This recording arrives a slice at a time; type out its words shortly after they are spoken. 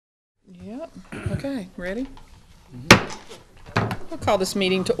Okay, ready? I'll call this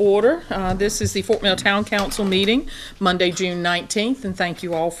meeting to order. This is the Fort Mill Town Council meeting, Monday, June 19th, and thank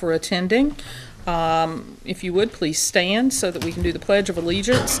you all for attending. If you would, please stand so that we can do the Pledge of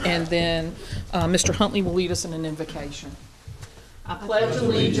Allegiance, and then Mr. Huntley will lead us in an invocation. I pledge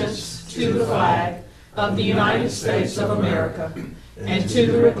allegiance to the flag of the United States of America and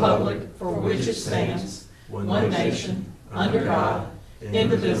to the republic for which it stands, one nation, under God,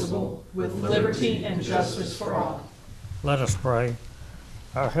 indivisible, with liberty and justice for all. Let us pray.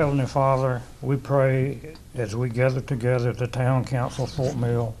 Our Heavenly Father, we pray as we gather together at the Town Council of Fort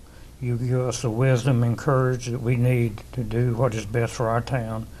Mill, you give us the wisdom and courage that we need to do what is best for our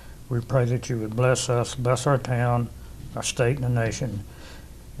town. We pray that you would bless us, bless our town, our state, and the nation.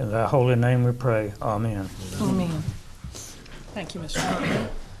 In thy holy name we pray. Amen. Amen. Thank you, Mr. Huntley.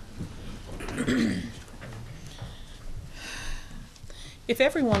 If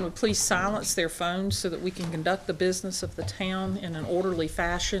everyone would please silence their phones so that we can conduct the business of the town in an orderly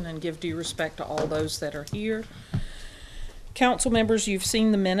fashion and give due respect to all those that are here. Council members, you've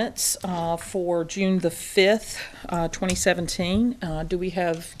seen the minutes for June the 5th, 2017. Do we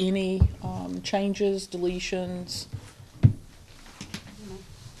have any changes, deletions?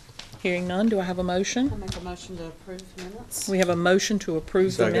 Hearing none, do I have a motion? I'll make a motion to approve minutes. We have a motion to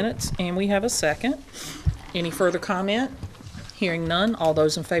approve the minutes, and we have a second. Any further comment? Hearing none, all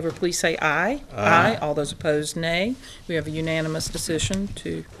those in favor, please say aye. Aye. All those opposed, nay. We have a unanimous decision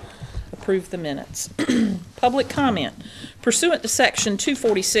to approve the minutes. Public comment. Pursuant to Section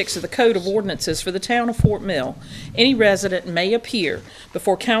 246 of the Code of Ordinances for the Town of Fort Mill, any resident may appear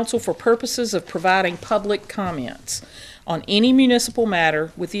before council for purposes of providing public comments on any municipal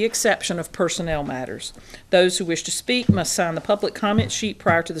matter with the exception of personnel matters. Those who wish to speak must sign the public comment sheet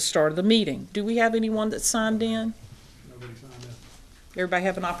prior to the start of the meeting. Do we have anyone that signed in? Nobody signed up. Everybody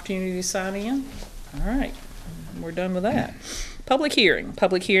have an opportunity to sign in? All right, we're done with that. Public hearing.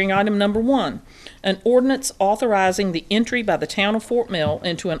 Public hearing item number 1. An ordinance authorizing the entry by the Town of Fort Mill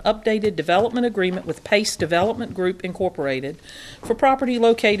into an updated development agreement with Pace Development Group Incorporated for property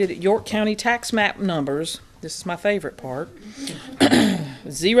located at York County tax map numbers, this is my favorite part,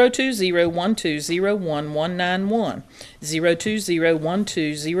 02012011191,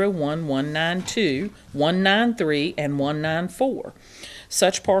 02012011192, 193, and 194.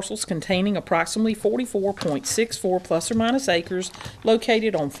 Such parcels containing approximately 44.64 plus or minus acres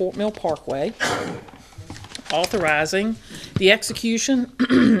located on Fort Mill Parkway, authorizing the execution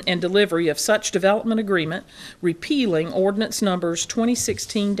and delivery of such development agreement, repealing ordinance numbers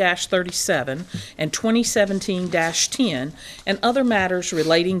 2016-37 and 2017-10, and other matters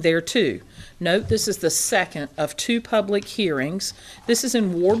relating thereto. Note, this is the second of 2 public hearings. This is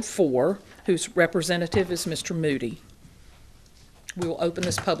in Ward 4, whose representative is Mr. Moody. We will open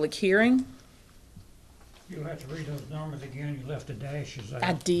this public hearing. You'll have to read those numbers again. You left the dashes out.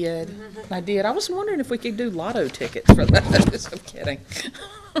 I did. I was wondering if we could do lotto tickets for those. I'm kidding.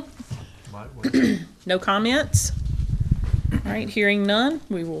 No comments? All right, hearing none,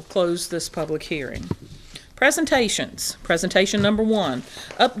 we will close this public hearing. Presentations. Presentation number 1.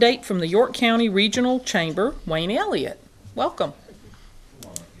 Update from the York County Regional Chamber, Wayne Elliott. Welcome.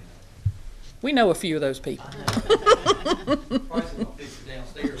 We know a few of those people.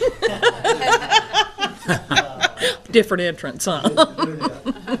 Different entrance, huh?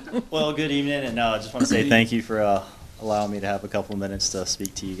 Well, good evening, and I just want to say thank you for allowing me to have a couple of minutes to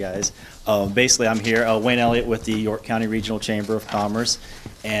speak to you guys. Basically, I'm here, Wayne Elliott with the York County Regional Chamber of Commerce,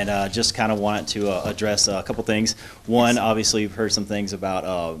 and just kind of wanted to address a couple things. One, obviously, you've heard some things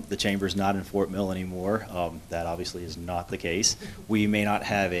about the chamber's not in Fort Mill anymore. That obviously is not the case. We may not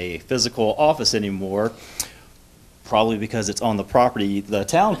have a physical office anymore, probably because it's on the property the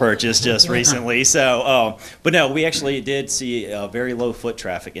town purchased just recently. So, but no, we actually did see very low foot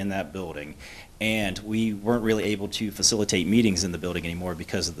traffic in that building, and we weren't really able to facilitate meetings in the building anymore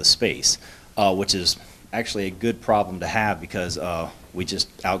because of the space, which is actually a good problem to have because we just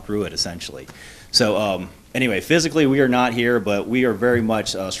outgrew it essentially. So anyway, physically we are not here, but we are very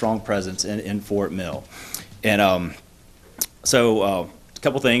much a strong presence in Fort Mill. And a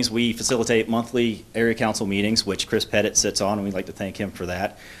couple things. We facilitate monthly area council meetings, which Chris Pettit sits on, and we'd like to thank him for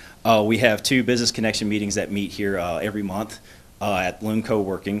that. We have 2 business connection meetings that meet here every month at Loon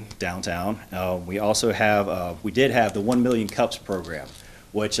Co-working downtown. We also have, we did have the 1 Million Cups program,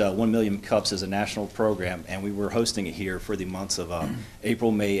 which 1 Million Cups is a national program, and we were hosting it here for the months of April,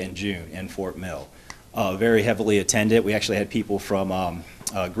 May, and June in Fort Mill. Very heavily attended. We actually had people from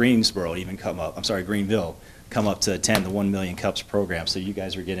Greensboro even come up, Greenville, come up to attend the 1 Million Cups program. So you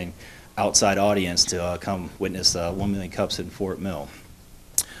guys are getting outside audience to come witness 1 Million Cups in Fort Mill.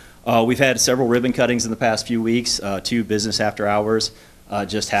 We've had several ribbon cuttings in the past few weeks. 2 business after hours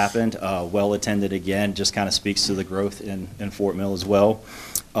just happened, well attended again, just kind of speaks to the growth in Fort Mill as well.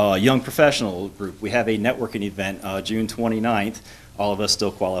 Young professional group, we have a networking event June 29th. All of us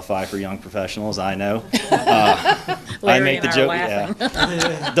still qualify for young professionals, I know. I Larry make the and I are joke,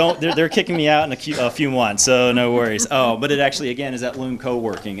 laughing. yeah. They're kicking me out in a few months, so no worries. Oh, but it actually, again, is at Loom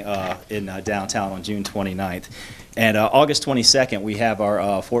Co-working in downtown on June 29th. And August 22nd, we have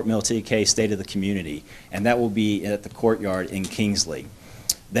our Fort Mill TK State of the Community, and that will be at the Courtyard in Kingsley.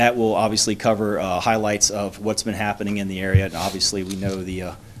 That will obviously cover highlights of what's been happening in the area, and obviously we know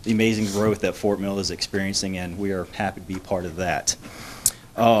the amazing growth that Fort Mill is experiencing, and we are happy to be part of that.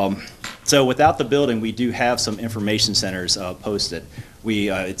 So without the building, we do have some information centers posted.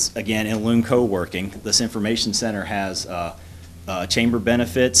 It's, again, in Loom Co-working. This information center has chamber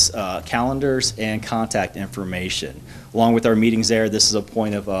benefits, calendars, and contact information. Along with our meetings there, this is a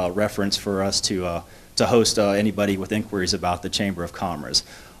point of reference for us to host anybody with inquiries about the Chamber of Commerce.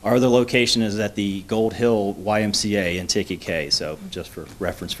 Our other location is at the Gold Hill YMCA in T.K., so just for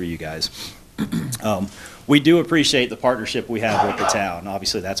reference for you guys. We do appreciate the partnership we have with the town.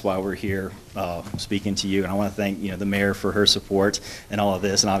 Obviously, that's why we're here speaking to you, and I want to thank the mayor for her support and all of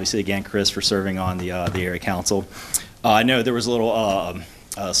this, and obviously, again, Chris for serving on the area council. I know there was a little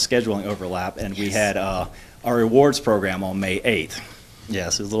scheduling overlap, and we had our rewards program on May 8th.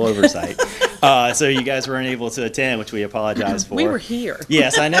 Yes, it was a little oversight. So you guys weren't able to attend, which we apologize for. We were here.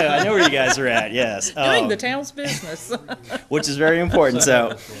 Yes, I know where you guys are at, yes. Doing the town's business. Which is very important,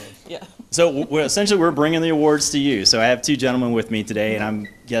 so. Yeah. So essentially, we're bringing the awards to you. So I have 2 gentlemen with me today, and I'm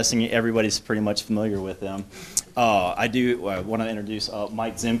guessing everybody's pretty much familiar with them. I do want to introduce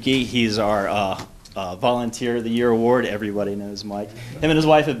Mike Zimke. He's our Volunteer of the Year award. Everybody knows Mike. Him and his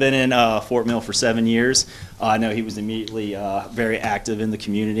wife have been in Fort Mill for 7 years. I know he was immediately very active in the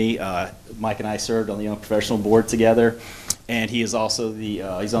community. Mike and I served on the Young Professional Board together, and he is also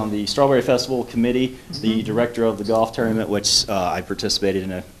he's on the Strawberry Festival Committee, the director of the golf tournament, which I participated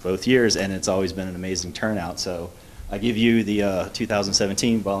in both years, and it's always been an amazing turnout. So I give you the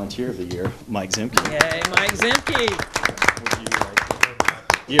 2017 Volunteer of the Year, Mike Zimke. Yay, Mike Zimke.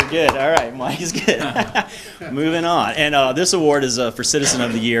 You're good. All right, Mike is good. Moving on. And this award is for Citizen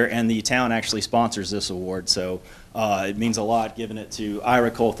of the Year, and the town actually sponsors this award. So it means a lot giving it to Ira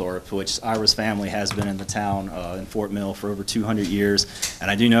Colthorpe, which Ira's family has been in the town in Fort Mill for over 200 years.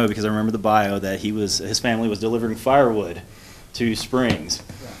 And I do know, because I remember the bio, that his family was delivering firewood to Springs.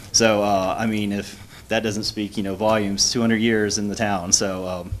 So, I mean, if that doesn't speak, volumes, 200 years in the town.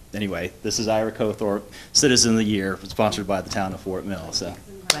 So anyway, this is Ira Colthorpe, Citizen of the Year, sponsored by the town of Fort Mill. So.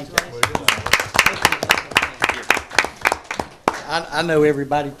 Thank you. I know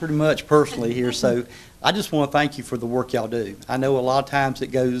everybody pretty much personally here, so I just want to thank you for the work y'all do. I know a lot of times it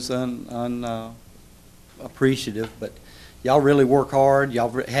goes unappreciative, but y'all really work hard. Y'all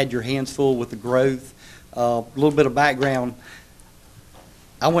had your hands full with the growth. A little bit of background.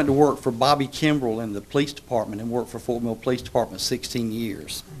 I went to work for Bobby Kimbrell in the police department and worked for Fort Mill Police Department 16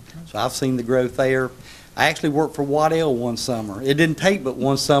 years. So I've seen the growth there. I actually worked for Waddell one summer. It didn't take but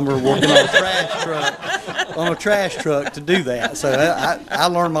one summer working on a trash truck to do that. So I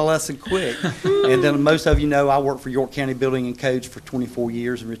learned my lesson quick. And then most of you know I worked for York County Building and Codes for 24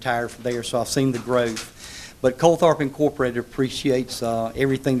 years and retired from there, so I've seen the growth. But Colthorpe Incorporated appreciates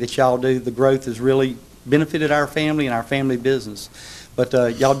everything that y'all do. The growth has really benefited our family and our family business. But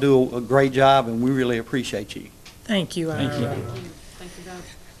y'all do a great job, and we really appreciate you. Thank you, Ira. Thank you, guys.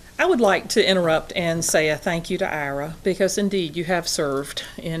 I would like to interrupt and say a thank you to Ira, because indeed you have served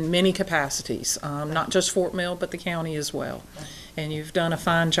in many capacities, not just Fort Mill, but the county as well. And you've done a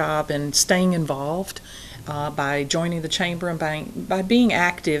fine job in staying involved by joining the chamber and by being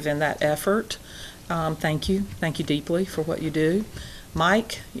active in that effort. Thank you. Thank you deeply for what you do.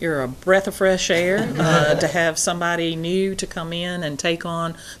 Mike, you're a breath of fresh air to have somebody new to come in and take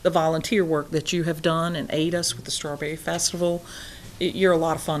on the volunteer work that you have done and aid us with the Strawberry Festival. You're a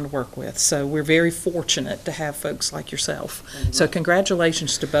lot of fun to work with, so we're very fortunate to have folks like yourself. So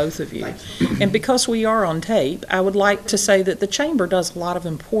congratulations to both of you. And because we are on tape, I would like to say that the Chamber does a lot of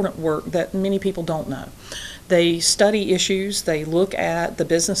important work that many people don't know. They study issues, they look at the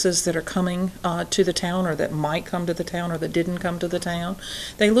businesses that are coming to the town, or that might come to the town, or that didn't come to the town.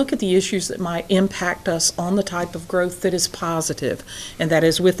 They look at the issues that might impact us on the type of growth that is positive, and that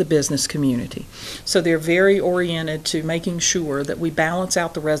is with the business community. So they're very oriented to making sure that we balance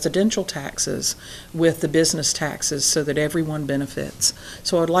out the residential taxes with the business taxes so that everyone benefits.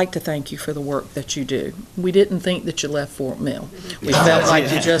 So I'd like to thank you for the work that you do. We didn't think that you left Fort Mill. We felt like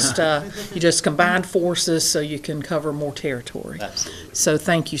you just combined forces so so you can cover more territory. Absolutely. So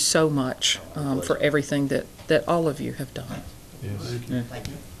thank you so much for everything that all of you have done. Thank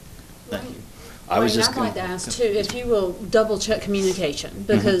you. I was just I'd like to gonna- ask too, if you will double check communication,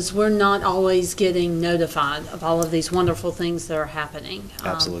 because we're not always getting notified of all of these wonderful things that are happening.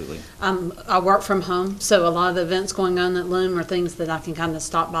 Absolutely. I work from home, so a lot of the events going on at Loom are things that I can kind of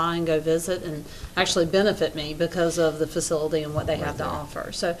stop by and go visit and actually benefit me because of the facility and what they have to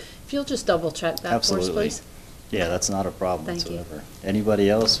offer. So if you'll just double check that for us, Absolutely. please. Yeah, that's not a problem Thank you. whatsoever. Anybody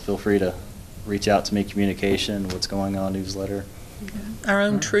else, feel free to reach out to me, communication, what's going on, newsletter. Our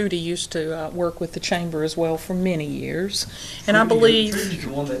own Trudy used to work with the chamber as well for many years, and I believe Trudy's the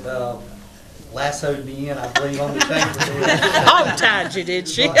one that lassoed me in, I believe, on the chamber. hog-tied you, did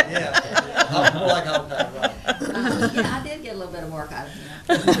she? Yeah. More like hog-tied, right. Yeah, I did get a little bit of work out of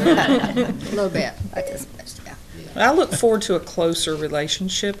him. A little bit, I just, yeah. I look forward to a closer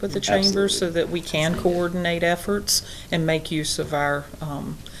relationship with the chamber so Absolutely. that we can coordinate efforts and make use of our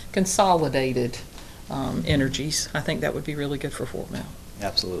consolidated energies. I think that would be really good for Fort Mill.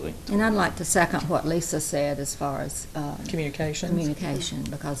 Absolutely. And I'd like to second what Lisa said as far as Communications? communication,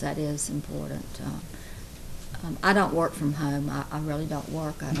 because that is important. I don't work from home. I really don't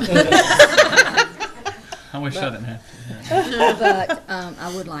work. I wish I didn't have to. But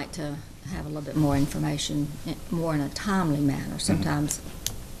I would like to have a little bit more information, more in a timely manner. Sometimes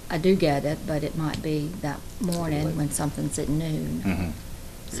I do get it, but it might be that morning when something's at noon. Mhm.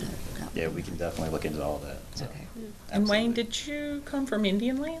 So, Yeah, we can definitely look into all that. So. Okay. And Wayne, Absolutely. did you come from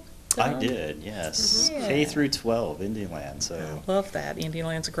Indian Land? I did, yes. Mhm. K Yeah. through 12, Indian Land, so. Love that. Indian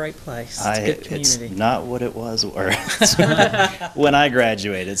Land's a great place. It's I, a good it's community. not what it was or when I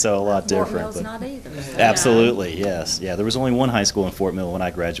graduated, so a lot Fort different. Mill's but- not either. so- Absolutely, yes. Yeah, there was only one high school in Fort Mill when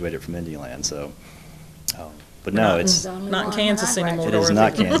I graduated from Indian Land, so. But no, it's, There's only Not in one when Kansas I anymore, it graduated. is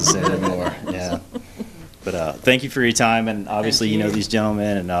not Dorothy. Kansas anymore, yeah. But thank you for your time, and obviously you know you. these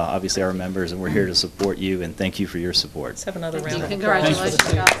gentlemen, and obviously our members, and we're here to support you, and thank you for your support. Let's have another Thank round you. of applause. for the Congratulations,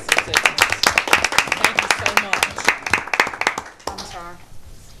 two guys. constituents. Thank you so much. I'm sorry.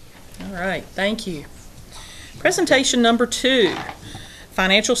 All right, thank you. Presentation number 2,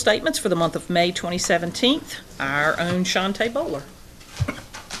 financial statements for the month of May 2017. Our own Shante Bowler.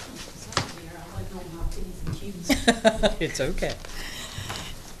 It's okay.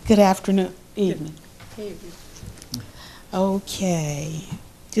 Good afternoon, evening. Okay,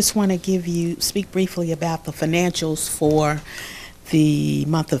 just want to speak briefly about the financials for the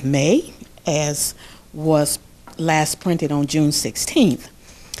month of May, as was last printed on June 16th.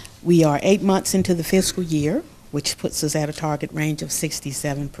 We are 8 months into the fiscal year, which puts us at a target range of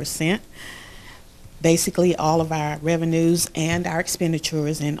 67%. Basically, all of our revenues and our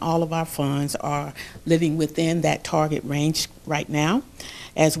expenditures and all of our funds are living within that target range right now.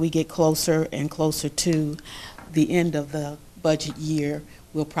 As we get closer and closer to the end of the budget year,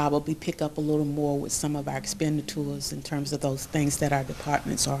 we'll probably pick up a little more with some of our expenditures in terms of those things that our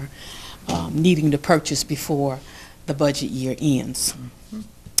departments are needing to purchase before the budget year ends.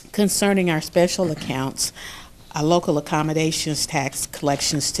 Concerning our special accounts, our local accommodations tax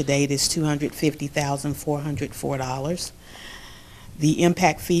collections to date is $250,404. The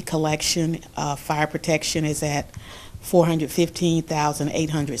impact fee collection, fire protection, is at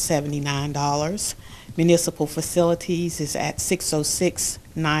 $415,879. Municipal facilities is at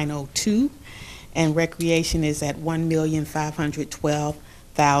 $606,902, and recreation is at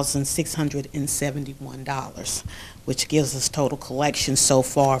 $1,512,671, which gives us total collection so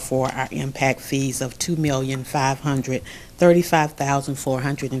far for our impact fees of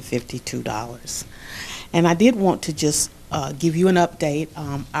 $2,535,452. And I did want to just give you an update.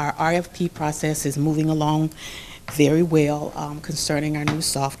 Our RFP process is moving along very well concerning our new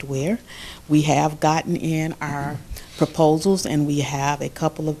software. We have gotten in our proposals, and we have a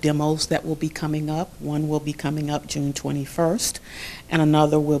couple of demos that will be coming up. One will be coming up June 21st, and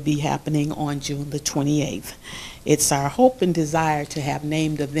another will be happening on June the 28th. It's our hope and desire to have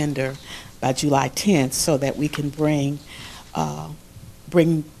named a vendor by July 10th so that we can bring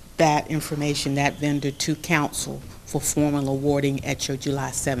that information, that vendor, to council for formal awarding at your July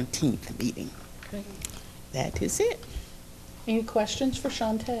 17th meeting. Okay. That is it. Any questions for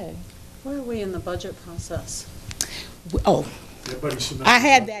Shante? Where are we in the budget process? Oh, I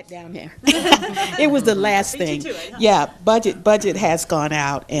had that down there. It was the last Beat you thing. to it, huh? Yeah, budget has gone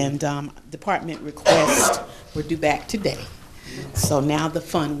out, and department requests were due back today. So now the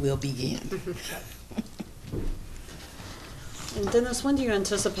fun will begin. And Dennis, when do you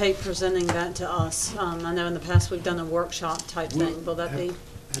anticipate presenting that to us? I know in the past we've done a workshop type thing. Will that be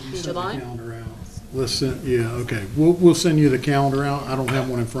in July? let's send, yeah, okay. We'll send you the calendar out. I don't have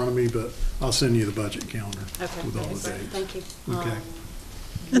one in front of me, but I'll send you the budget calendar Okay, with all the great. dates. Thank you. Okay.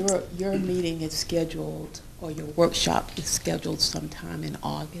 Your meeting is scheduled, or your workshop is scheduled sometime in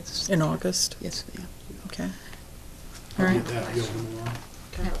August? In August? Yes, ma'am. Okay. I'll All get right. that going tomorrow.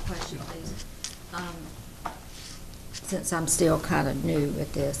 I have a question, please. Since I'm still kind of new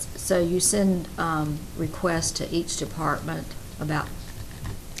at this, so you send requests to each department about,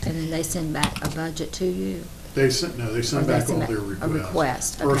 and then they send back a budget to you? They send back all their requests. A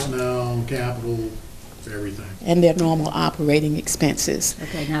request, okay. Personnel, capital, everything. And their normal operating expenses?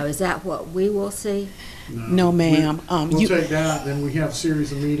 Okay, now, is that what we will see? No, ma'am. We'll take that, then we have a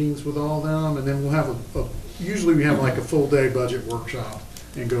series of meetings with all them, and then we'll have usually we have like a full-day budget workshop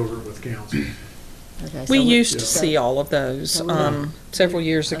and go over it with council. Okay, We so used to Yeah. see all of those, So we don't- several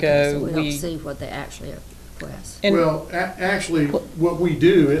years Okay, ago. so we don't We see what they actually request. and- Well, actually, what we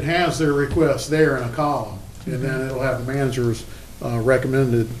do, it has their requests there in a column, and then it'll have the manager's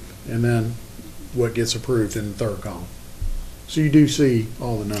recommended, and then what gets approved in the third column. So you do see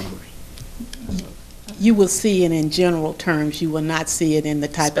all the numbers. You will see it in general terms, you will not see it in the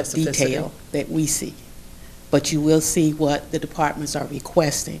type of Specificity. detail that we see. But you will see what the departments are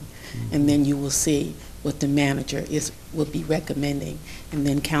requesting, and then you will see what the manager will be recommending, and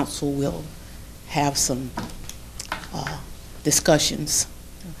then council will have some discussions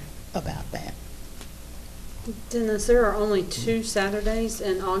about that. Dennis, there are only 2 Saturdays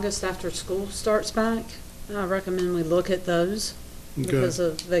in August after school starts back. I recommend we look at those Okay, because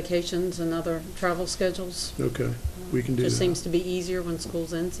of vacations and other travel schedules. okay, we can do Just that. seems to be easier when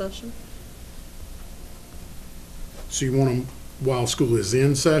school's in session. So you want them while school is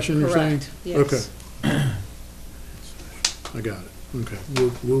in session, you're saying? Correct, yes. Okay. I got it, okay.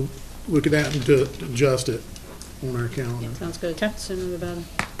 We'll look at that and adjust it on our calendar. Sounds good. Okay. Sooner the better.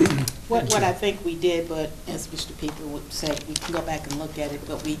 What I think we did, but as Mr. Peter would say, we can go back and look at it,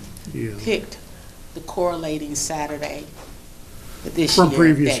 but we Yeah. picked the correlating Saturday this year. From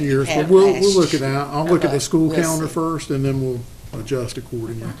previous that you years, but had we'll last look at year. that. I'll look at the But school we'll calendar see. first, and then we'll adjust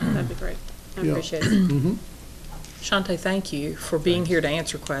accordingly. That'd be great. I Yeah. appreciate it. Mhm. Shante, thank you for being here to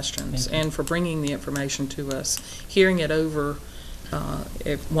answer questions and for bringing the information to us. Hearing it over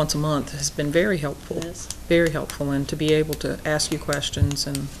once a month has been very helpful. It is. Very helpful, and to be able to ask you questions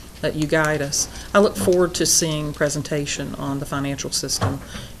and let you guide us. I look forward to seeing presentation on the financial system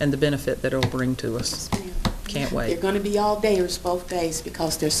and the benefit that it'll bring to us. Can't They're wait. going to be all dayers both days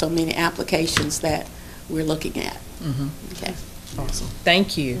because there's so many applications that we're looking at. Okay. Awesome.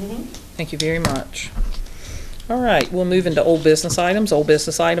 Thank you. Thank you very much. All right, we'll move into old business items. Old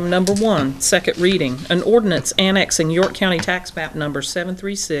business item number 1, second reading. An ordinance annexing York County Tax Map Number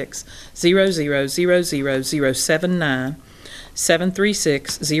 736-00000079,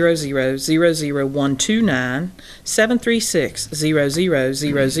 736-00000129,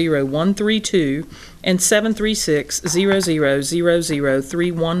 736-00000132, and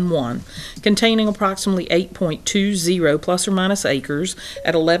 736-00000311, containing approximately 8.20 plus or minus acres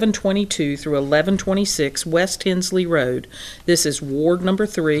at 1122 through 1126 West Hensley Road. This is Ward Number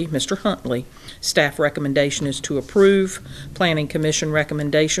 3, Mr. Huntley. Staff recommendation is to approve. Planning Commission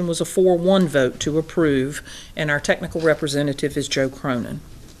recommendation was a 4-1 vote to approve, and our technical representative is Joe Cronin.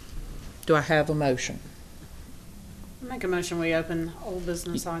 Do I have a motion? Make a motion, we open old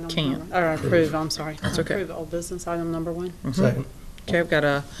business item. can't. Or approve, I'm sorry. That's okay. Approve old business item number 1. Second. Okay, I've got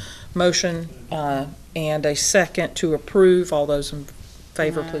a motion and a second to approve. All those in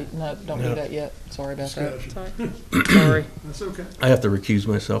favor, please, no, don't do No. that yet. Sorry about that. Discussion. Sorry. Sorry. That's okay. I have to recuse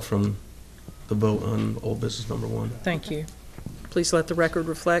myself from the vote on old business number 1. Thank you. Please let the record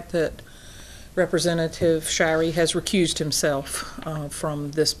reflect that Representative Shirey has recused himself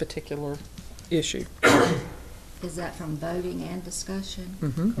from this particular issue. Is that from voting and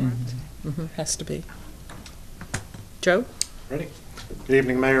discussion? Has to be. Joe? Ready? Good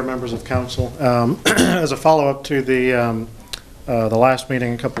evening, Mayor, members of council. As a follow-up to the last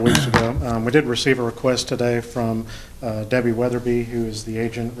meeting a couple weeks ago, we did receive a request today from Debbie Weatherby, who is the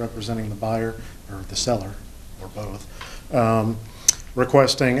agent representing the buyer, or the seller, or both,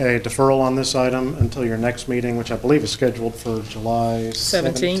 requesting a deferral on this item until your next meeting, which I believe is scheduled for July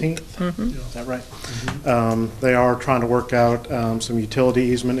 17th. Is that right? They are trying to work out some utility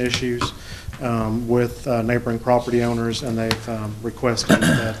easement issues with neighboring property owners, and they've requested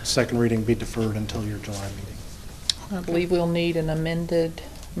that second reading be deferred until your July meeting. I believe we'll need an amended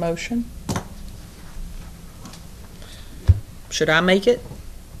motion. Should I make it?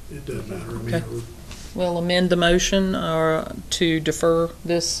 It doesn't matter. I mean, Okay. We'll amend the motion to defer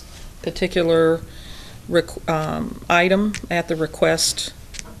this particular item at the request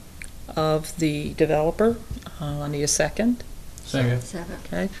of the developer. I need a second. Second. Second.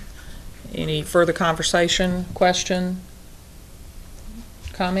 Okay. Any further conversation, question,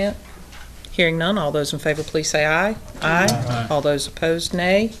 comment? Hearing none, all those in favor, please say aye. Aye. All those opposed,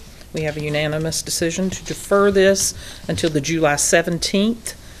 nay. We have a unanimous decision to defer this until the July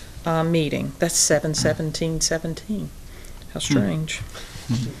 17th meeting. That's 7/17/17. How strange.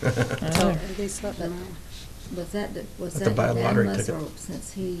 I know. Are these something else? Was Have to buy a lottery unanimous, ticket. or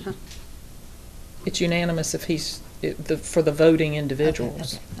since he? It's unanimous if for the voting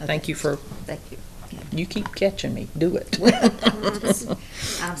individuals. Okay. Thank you for, Thank you. you keep catching me, do it.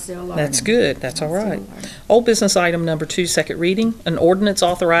 I'm still learning. That's good, that's all I'm still right. learning. Old business item number 2, second reading, an ordinance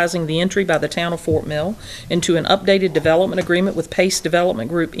authorizing the entry by the town of Fort Mill into an updated development agreement with Pace Development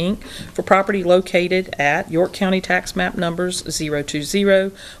Group, Inc. for property located at York County Tax Map numbers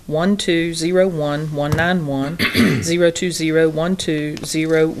 020-1201-191,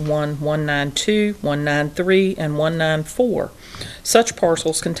 020-1201-192, 193, and 194. Such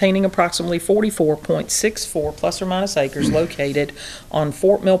parcels containing approximately 44.64 plus or minus acres located on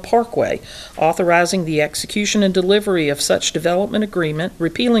Fort Mill Parkway, authorizing the execution and delivery of such development agreement,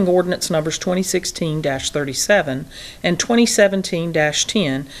 repealing ordinance numbers 2016-37 and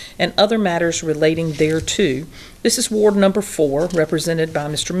 2017-10, and other matters relating thereto. This is Ward number 4, represented by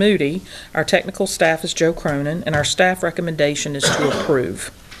Mr. Moody. Our technical staff is Joe Cronin, and our staff recommendation is to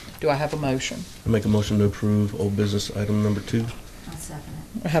approve. Do I have a motion? I make a motion to approve old business item number 2. I'll second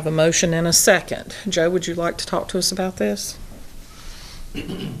it. I have a motion and a second. Joe, would you like to talk to us about this?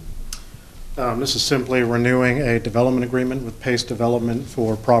 This is simply renewing a development agreement with Pace Development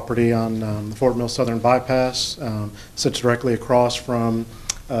for property on the Fort Mill Southern Bypass. Sits directly across from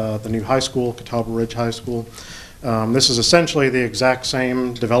the new high school, Catawba Ridge High School. This is essentially the exact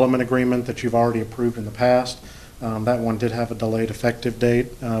same development agreement that you've already approved in the past. That one did have a delayed effective date,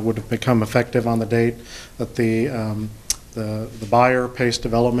 would have become effective on the date that the buyer, Pace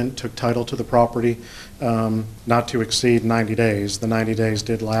Development, took title to the property, not to exceed 90 days. The 90 days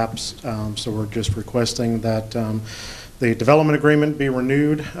did lapse, so we're just requesting that the development agreement be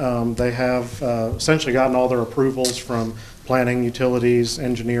renewed. They have essentially gotten all their approvals from planning, utilities,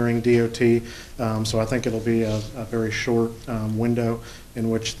 engineering, DOT, so I think it'll be a very short window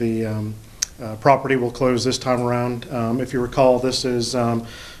in which the property will close this time around. If you recall, this is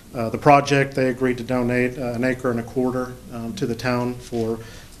the project. They agreed to donate an acre and a quarter to the town for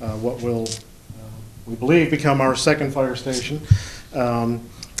what will, we believe, become our second fire station.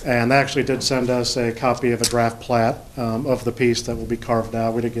 And they actually did send us a copy of a draft plat of the piece that will be carved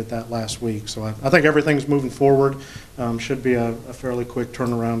out. We did get that last week. So I think everything's moving forward. Should be a fairly quick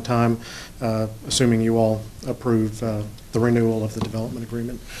turnaround time, assuming you all approve the renewal of the development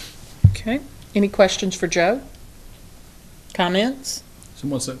agreement. Okay. Any questions for Joe? Comments? So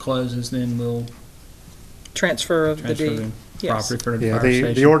once it closes, then we'll Transfer of the transfer deed? the Yes. property for the Yeah, fire the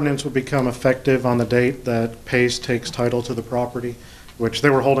station. ordinance will become effective on the date that Pace takes title to the property, which they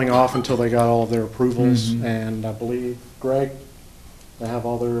were holding off until they got all of their approvals. And I believe, Greg, they have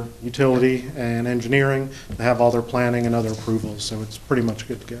all their utility and engineering, they have all their planning and other approvals, so it's pretty much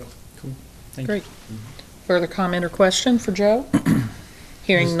good to go. Thank you. Great. Further comment or question for Joe?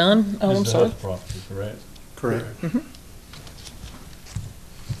 Hearing none. Oh, I'm sorry. property, correct? Correct.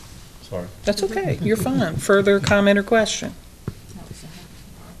 Sorry. That's okay. You're fine. Further comment or question?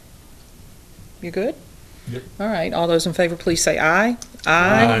 You good? Yep. All right. All those in favor, please say aye.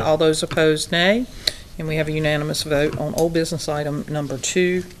 Aye. All those opposed, nay. And we have a unanimous vote on old business item number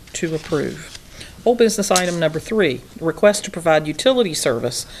 2 to approve. Old business item number 3, request to provide utility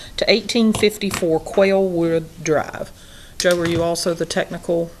service to 1854 Quailwood Drive. Joe, are you also the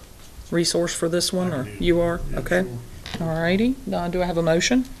technical resource for this one, or you are? Okay. All righty. Do I have a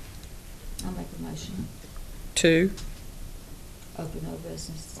motion I'll make a motion. to, Open old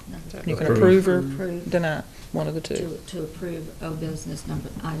business number. you can approve or Approve. deny, one of the two. To approve old business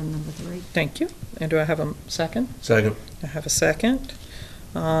item number 3. Thank you. And do I have a second? Second. I have a second.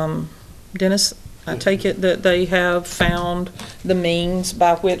 Dennis, I take it that they have found the means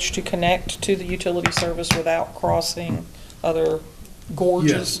by which to connect to the utility service without crossing other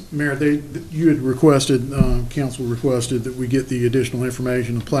gorges? Yes, Mayor, you had requested, council requested that we get the additional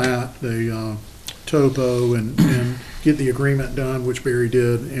information, the plat, the topo, and get the agreement done, which Barry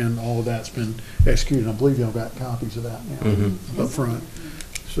did, and all of that's been executed. I believe y'all got copies of that now up front.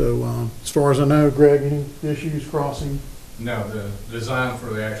 So as far as I know, Greg, any issues crossing? No, the design for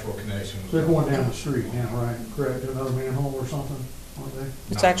the actual connection. They're going down the street now, right? Correct, to another manhole or something, aren't they?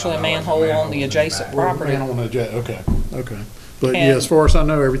 It's actually a manhole on the adjacent property. Okay. But yeah, And- as far as I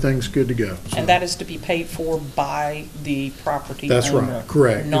know, everything's good to go. so. And that is to be paid for by the property owner. That's right,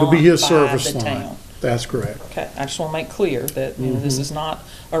 correct. It'll be his not service by the line. town. That's correct. Okay, I just want to make clear that, you know, this Mm-hmm. is not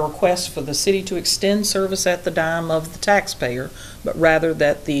a request for the city to extend service at the dime of the taxpayer, but rather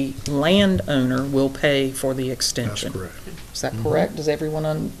that the landowner will pay for the That's extension. correct. Is that correct? Does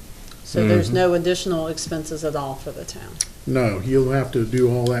everyone So there's no additional expenses at all for the town. No, he'll have to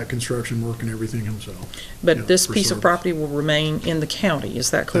do all that construction work and everything himself. Yeah, But this for piece of service. property will remain in the county,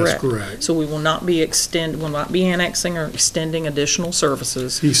 is that correct? That's correct. So we will not be will not be annexing or extending additional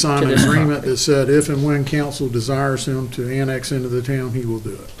services. He signed to an this agreement property. that said if and when council desires him to annex into the town, he will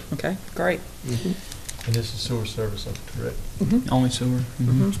do it. Okay, great. And this is sewer service, correct? Only sewer.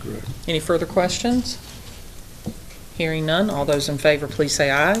 That's correct. Any further questions? Hearing none, all those in favor, please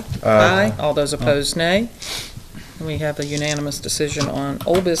say aye. Aye. All those opposed, nay. And we have a unanimous decision on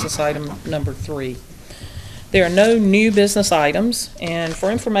old business item number 3. There are no new business items, and for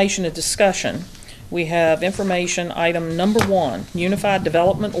information and discussion, we have information item number 1, Unified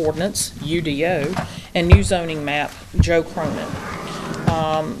Development Ordinance, UDO, and new zoning map, Joe Cronin.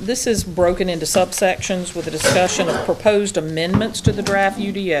 This is broken into subsections with a discussion of proposed amendments to the draft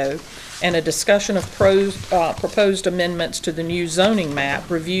UDO and a discussion of proposed amendments to the new zoning map,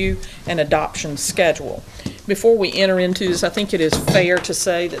 review, and adoption schedule. Before we enter into this, I think it is fair to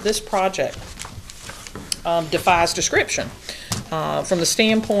say that this project defies description. From the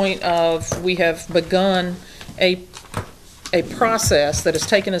standpoint of, we have begun a process that has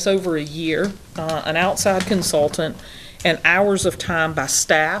taken us over a year, an outside consultant, and hours of time by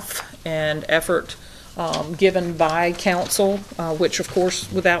staff and effort given by council, which of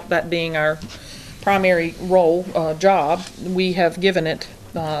course, without that being our primary role, job, we have given it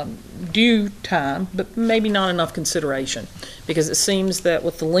due time, but maybe not enough consideration, because it seems that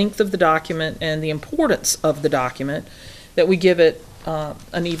with the length of the document and the importance of the document, that we give it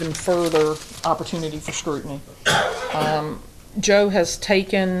an even further opportunity for scrutiny. Joe has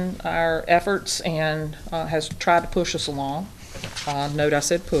taken our efforts and has tried to push us along. Note I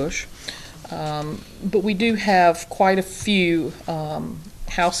said push. But we do have quite a few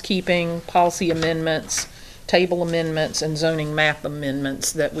housekeeping, policy amendments, table amendments, and zoning map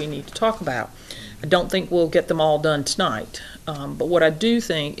amendments that we need to talk about. I don't think we'll get them all done tonight. But what I do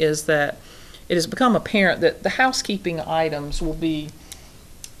think is that it has become apparent that the housekeeping items will be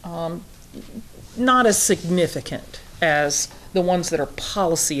not as significant as the ones that are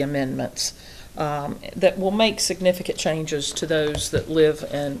policy amendments that will make significant changes to those that live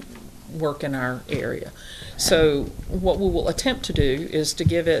and work in our area. So what we will attempt to do is to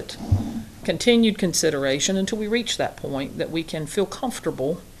give it continued consideration until we reach that point that we can feel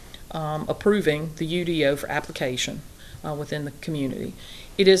comfortable approving the UDO for application within the community.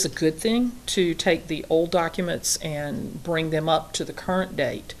 It is a good thing to take the old documents and bring them up to the current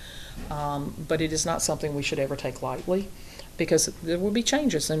date, but it is not something we should ever take lightly, because there will be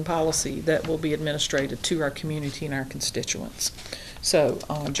changes in policy that will be administrated to our community and our constituents. So,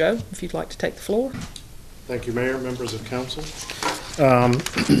 Joe, if you'd like to take the floor. Thank you, Mayor, members of council.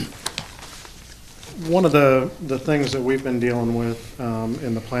 One of the things that we've been dealing with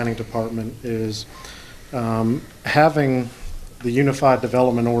in the planning department is having the Unified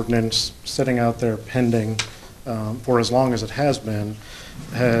Development Ordinance sitting out there pending for as long as it has been,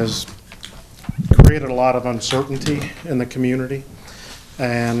 has created a lot of uncertainty in the community.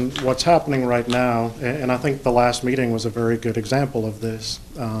 And what's happening right now, and I think the last meeting was a very good example of this,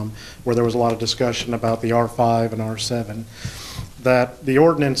 where there was a lot of discussion about the R5 and R7, that the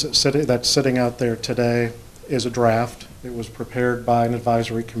ordinance that's sitting out there today is a draft. It was prepared by an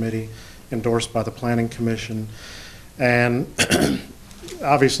advisory committee, endorsed by the Planning Commission. And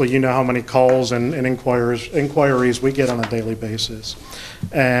obviously, you know how many calls and inquiries we get on a daily basis.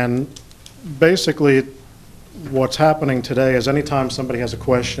 And basically, what's happening today is anytime somebody has a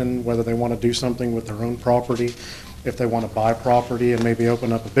question, whether they want to do something with their own property, if they want to buy property and maybe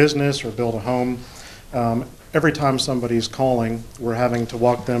open up a business or build a home, every time somebody's calling, we're having to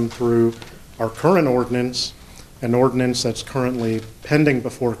walk them through our current ordinance, an ordinance that's currently pending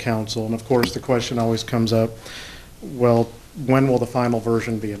before council. And of course, the question always comes up, well, when will the final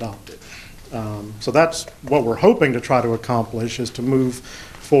version be adopted? So that's what we're hoping to try to accomplish, is to move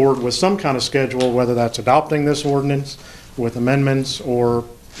forward with some kind of schedule, whether that's adopting this ordinance with amendments, or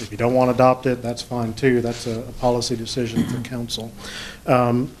if you don't want to adopt it, that's fine too. That's a policy decision for council.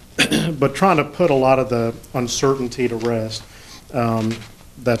 But trying to put a lot of the uncertainty to rest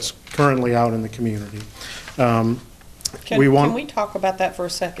that's currently out in the community. Can we talk about that for a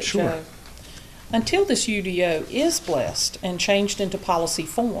second, Sure. Joe? until this UDO is blessed and changed into policy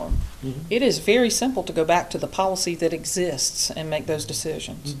form, it is very simple to go back to the policy that exists and make those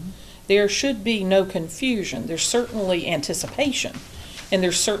decisions. There should be no confusion. There's certainly anticipation, and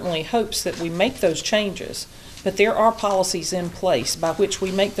there's certainly hopes that we make those changes. But there are policies in place by which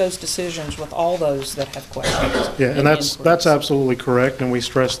we make those decisions with all those that have questions. Yeah, and that's absolutely correct, and we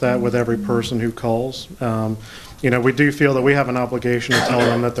stress that with every person who calls. You know, we do feel that we have an obligation to tell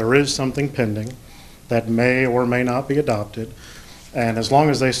them that there is something pending that may or may not be adopted. And as long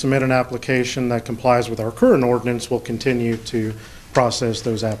as they submit an application that complies with our current ordinance, we'll continue to process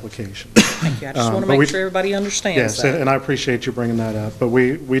those applications. Thank you. I just want to make sure everybody understands yes, that. And I appreciate you bringing that up. But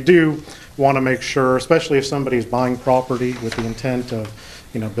we do want to make sure, especially if somebody's buying property with the intent of,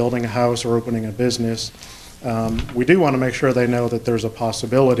 you know, building a house or opening a business, we do want to make sure they know that there's a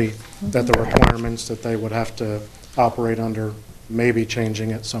possibility that the requirements that they would have to operate under may be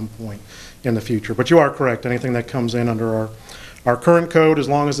changing at some point in the future. But you are correct. Anything that comes in under our current code, as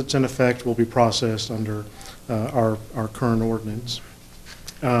long as it's in effect, will be processed under our current ordinance.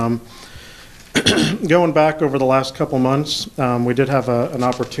 Going back over the last couple months, we did have an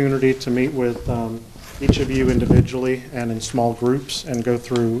opportunity to meet with each of you individually and in small groups and go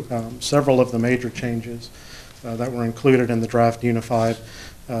through several of the major changes that were included in the draft Unified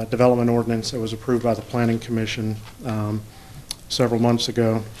Development Ordinance that was approved by the Planning Commission several months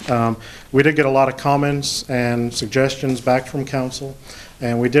ago. We did get a lot of comments and suggestions back from council,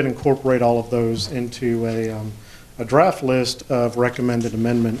 and we did incorporate all of those into a draft list of recommended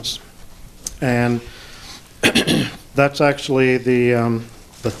amendments. And that's actually the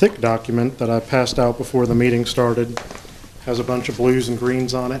thick document that I passed out before the meeting started. Has a bunch of blues and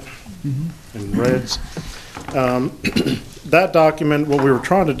greens on it, and reds. That document, what we were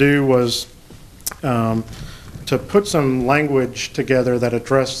trying to do was to put some language together that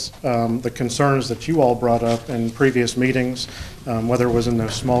addressed the concerns that you all brought up in previous meetings, whether it was in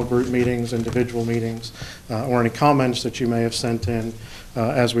those small group meetings, individual meetings, or any comments that you may have sent in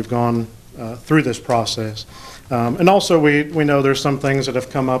as we've gone through this process. And also we know there's some things that have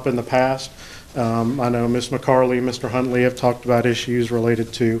come up in the past. I know Ms. McCarley, Mr. Huntley have talked about issues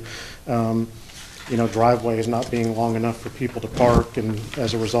related to you know, driveways not being long enough for people to park, and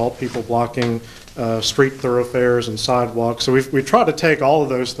as a result, people blocking street thoroughfares and sidewalks. So we try to take all of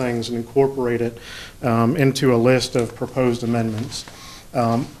those things and incorporate it into a list of proposed amendments.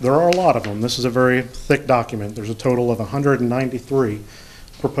 There are a lot of them. This is a very thick document. There's a total of 193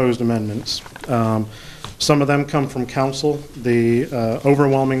 proposed amendments. Some of them come from council. The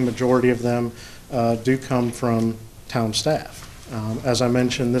overwhelming majority of them do come from town staff. As I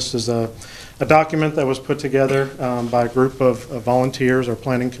mentioned, this is a document that was put together by a group of volunteers, our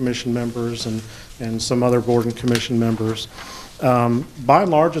planning commission members, and some other board and commission members. By and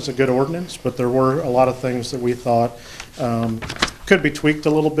large, it's a good ordinance, but there were a lot of things that we thought could be tweaked a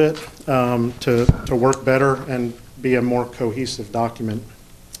little bit to work better and be a more cohesive document.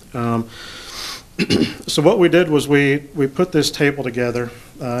 So what we did was we put this table together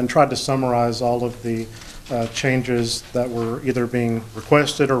and tried to summarize all of the changes that were either being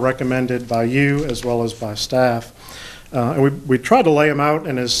requested or recommended by you as well as by staff. And we tried to lay them out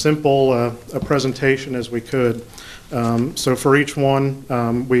in as simple a presentation as we could. So for each one,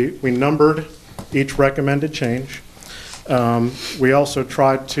 we numbered each recommended change. We also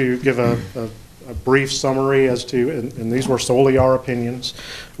tried to give a brief summary as to, and these were solely our opinions,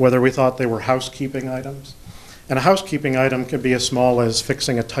 whether we thought they were housekeeping items. And a housekeeping item could be as small as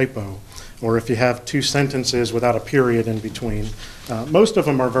fixing a typo, or if you have two sentences without a period in between. Most of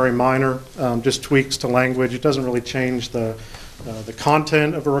them are very minor, just tweaks to language. It doesn't really change the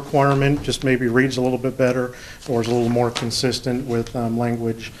content of a requirement, just maybe reads a little bit better or is a little more consistent with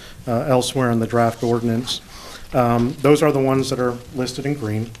language elsewhere in the draft ordinance. Those are the ones that are listed in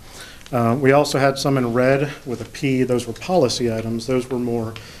green. We also had some in red with a P. Those were policy items. Those were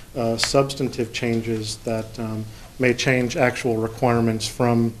more substantive changes that may change actual requirements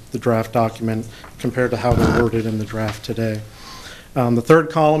from the draft document compared to how they're worded in the draft today. The third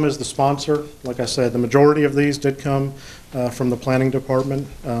column is the sponsor. Like I said, the majority of these did come from the planning department.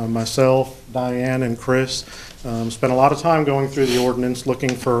 Myself, Diane, and Chris spent a lot of time going through the ordinance,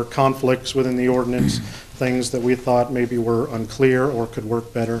 looking for conflicts within the ordinance, things that we thought maybe were unclear or could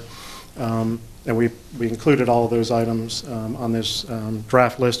work better. And we included all of those items on this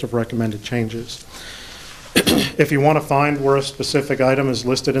draft list of recommended changes. If you want to find where a specific item is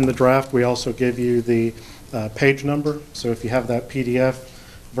listed in the draft, we also give you the page number. So if you have that PDF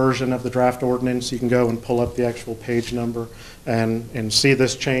version of the draft ordinance, you can go and pull up the actual page number and see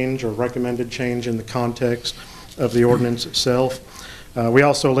this change or recommended change in the context of the ordinance itself. We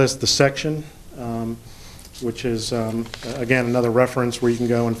also list the section which is, again, another reference where you can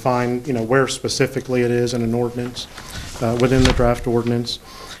go and find, where specifically it is in an ordinance, within the draft ordinance.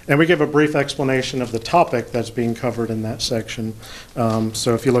 And we give a brief explanation of the topic that's being covered in that section.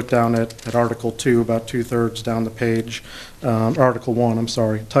 So if you look down at Article 2, about 2/3 down the page, Article 1, I'm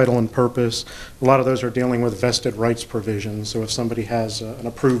sorry, title and purpose, a lot of those are dealing with vested rights provisions. So if somebody has an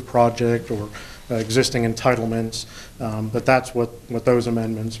approved project or existing entitlements, that's what those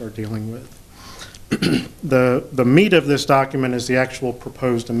amendments are dealing with. The meat of this document is the actual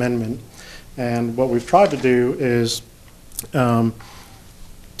proposed amendment. And what we've tried to do is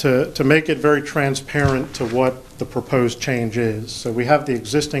to make it very transparent to what the proposed change is. So we have the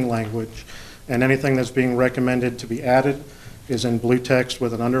existing language, and anything that's being recommended to be added is in blue text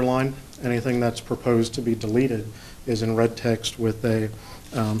with an underline. Anything that's proposed to be deleted is in red text with a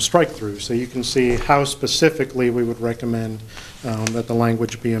strike through. So you can see how specifically we would recommend that the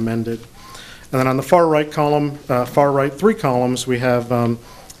language be amended. And then on the far right column, far right 3 columns, we have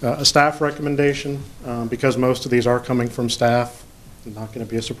a staff recommendation. Because most of these are coming from staff, not going to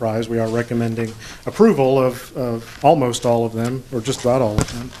be a surprise, we are recommending approval of almost all of them, or just about all of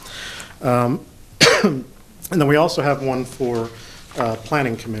them. And then we also have one for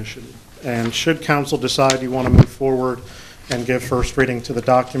Planning Commission. And should council decide you want to move forward and give first reading to the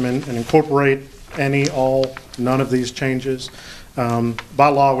document and incorporate any, all, none of these changes, by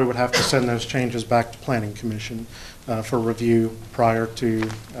law, we would have to send those changes back to Planning Commission for review prior to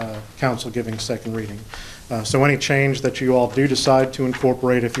council giving second reading. So any change that you all do decide to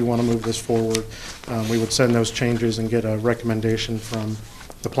incorporate, if you want to move this forward, we would send those changes and get a recommendation from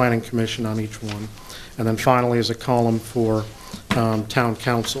the Planning Commission on each one. And then finally is a column for Town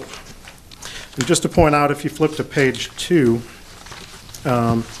Council. And just to point out, if you flip to page 2,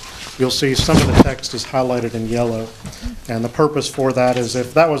 you'll see some of the text is highlighted in yellow. And the purpose for that is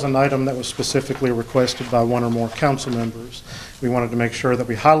if that was an item that was specifically requested by one or more council members, we wanted to make sure that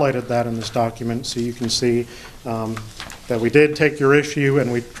we highlighted that in this document so you can see that we did take your issue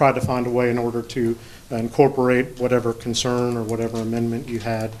and we tried to find a way in order to incorporate whatever concern or whatever amendment you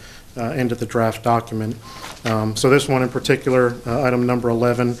had into the draft document. So this one in particular, item number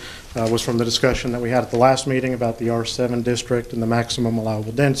 11, was from the discussion that we had at the last meeting about the R7 district and the maximum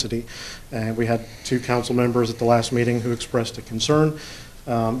allowable density. And we had 2 council members at the last meeting who expressed a concern.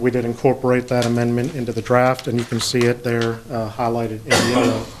 We did incorporate that amendment into the draft, and you can see it there highlighted in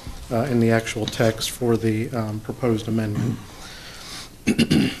yellow in the actual text for the proposed amendment.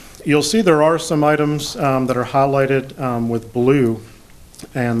 You'll see there are some items that are highlighted with blue,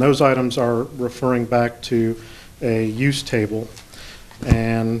 and those items are referring back to a use table.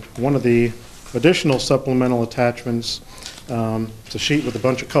 And one of the additional supplemental attachments, it's a sheet with a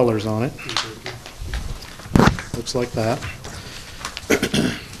bunch of colors on it. Looks like that.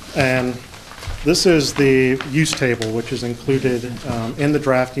 And this is the use table, which is included in the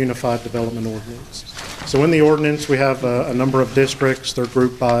draft Unified Development Ordinance. So in the ordinance, we have a number of districts. They're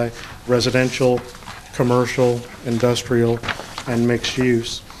grouped by residential, commercial, industrial, and mixed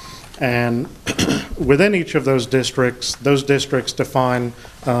use. And within each of those districts define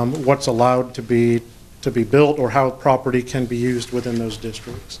what's allowed to be built or how property can be used within those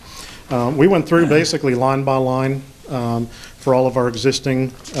districts. We went through basically line by line for all of our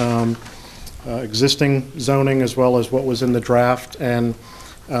existing zoning as well as what was in the draft, and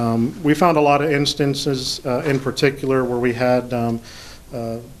we found a lot of instances in particular where we had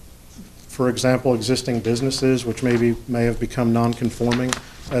for example, existing businesses which may have become non-conforming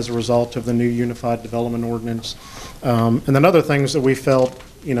as a result of the new Unified Development Ordinance. And then other things that we felt,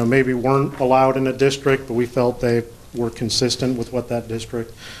 maybe weren't allowed in a district, but we felt they were consistent with what that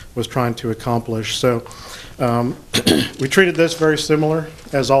district was trying to accomplish. So we treated this very similar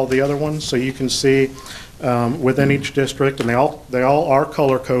as all the other ones. So you can see within each district, and they all are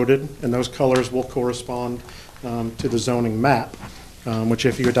color-coded, and those colors will correspond to the zoning map. Which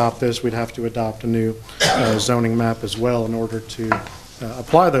if you adopt this, we'd have to adopt a new zoning map as well in order to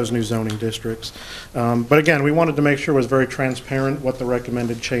apply those new zoning districts. But again, we wanted to make sure it was very transparent what the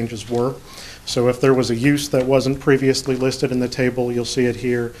recommended changes were. So if there was a use that wasn't previously listed in the table, you'll see it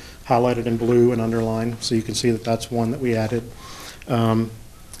here highlighted in blue and underlined, so you can see that that's one that we added.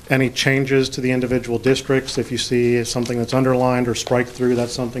 Any changes to the individual districts, if you see something that's underlined or strike through,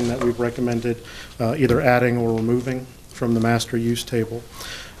 that's something that we've recommended either adding or removing from the master use table.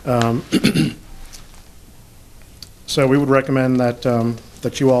 So we would recommend that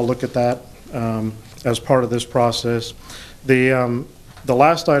that you all look at that as part of this process. The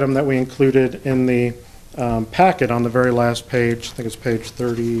last item that we included in the packet on the very last page, I think it's page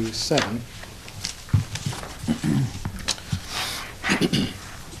 37.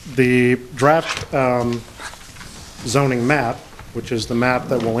 The draft zoning map, which is the map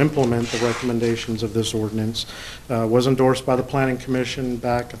that will implement the recommendations of this ordinance, was endorsed by the Planning Commission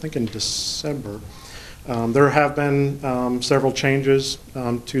back, I think, in December. There have been several changes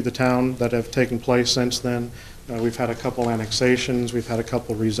to the town that have taken place since then. We've had a couple annexations, we've had a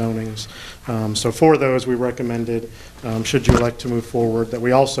couple rezonings. So for those, we recommended, should you elect to move forward, that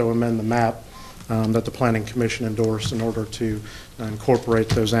we also amend the map that the Planning Commission endorsed in order to incorporate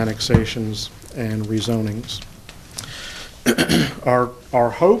those annexations and rezonings. Our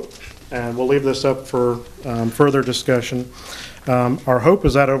hope, and we'll leave this up for further discussion, our hope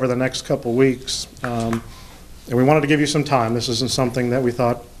is that over the next couple weeks, and we wanted to give you some time. This isn't something that we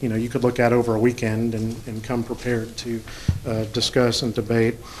thought, you could look at over a weekend and come prepared to discuss and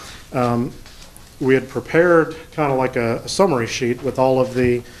debate. We had prepared kind of like a summary sheet with all of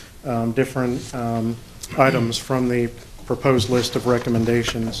the different items from the proposed list of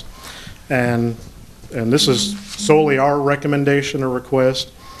recommendations. And this is solely our recommendation or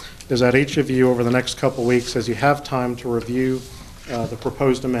request, is that each of you over the next couple weeks, as you have time to review the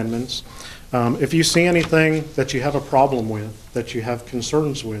proposed amendments, if you see anything that you have a problem with, that you have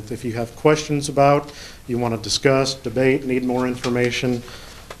concerns with, if you have questions about, you want to discuss, debate, need more information,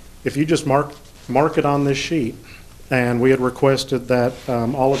 if you just mark it on this sheet. And we had requested that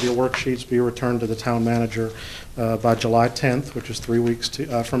all of your worksheets be returned to the town manager by July 10th, which is 3 weeks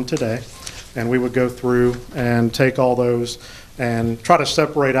from today. And we would go through and take all those and try to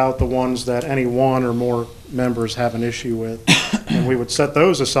separate out the ones that any one or more members have an issue with. And we would set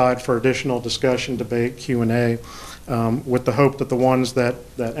those aside for additional discussion, debate, Q&A, with the hope that the ones that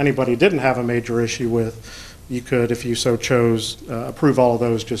anybody didn't have a major issue with, you could, if you so chose, approve all of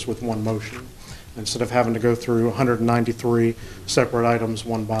those just with one motion, instead of having to go through 193 separate items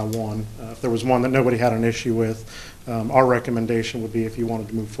one by one. If there was one that nobody had an issue with, our recommendation would be, if you wanted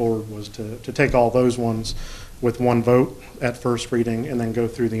to move forward, was to take all those ones with one vote at first reading and then go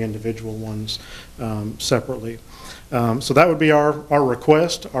through the individual ones separately. So that would be our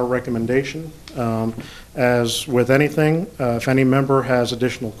request, our recommendation. As with anything, if any member has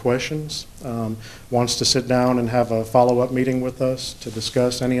additional questions, wants to sit down and have a follow-up meeting with us to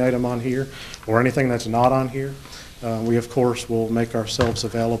discuss any item on here or anything that's not on here, we of course will make ourselves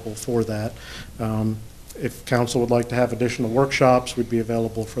available for that. If council would like to have additional workshops, we'd be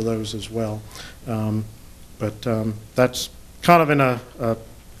available for those as well. But that's kind of in a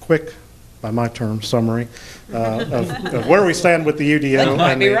quick, by my term, summary of where we stand with the UDO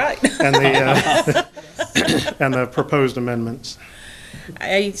and the proposed amendments.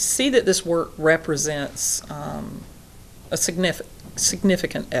 I see that this work represents a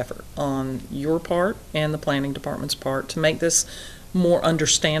significant effort on your part and the planning department's part to make this more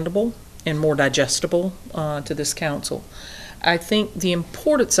understandable and more digestible to this council. I think the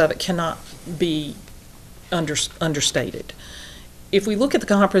importance of it cannot be understated. If we look at the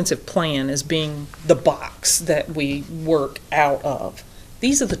comprehensive plan as being the box that we work out of,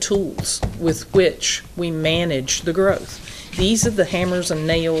 these are the tools with which we manage the growth. These are the hammers and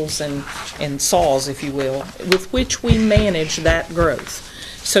nails and saws, if you will, with which we manage that growth.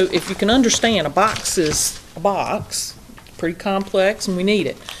 So if you can understand, a box is a box, pretty complex, and we need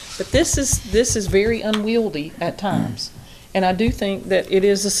it. But this is very unwieldy at times. And I do think that it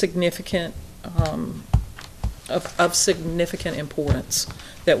is a significant of significant importance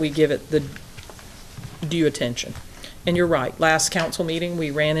that we give it the due attention. And you're right, last council meeting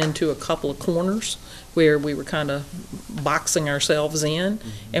we ran into a couple of corners where we were kind of boxing ourselves in,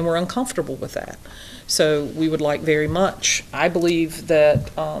 and we're uncomfortable with that. So we would like very much, I believe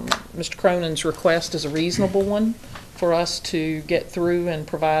that Mr. Cronin's request is a reasonable one for us to get through and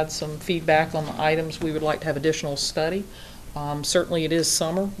provide some feedback on the items we would like to have additional study. Certainly it is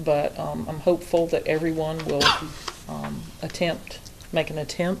summer, but I'm hopeful that everyone will make an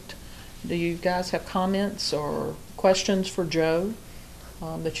attempt. Do you guys have comments or questions for Joe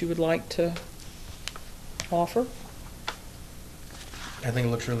that you would like to offer? I think it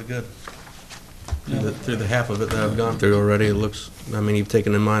looks really good. Through the half of it that I've gone through already, it looks, I mean, you've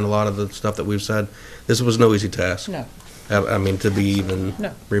taken in mind a lot of the stuff that we've said. This was no easy task. No. I mean, to be even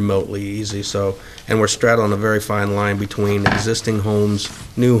remotely easy. So, and we're straddling a very fine line between existing homes,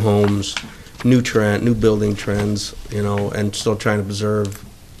 new building trends, and still trying to preserve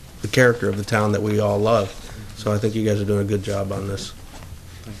the character of the town that we all love. So I think you guys are doing a good job on this.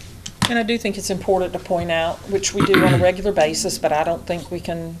 And I do think it's important to point out, which we do on a regular basis, but I don't think we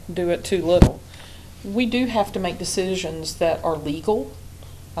can do it too little. We do have to make decisions that are legal,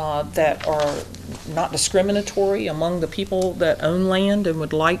 that are not discriminatory among the people that own land and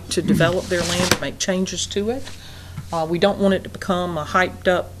would like to develop their land and make changes to it. We don't want it to become a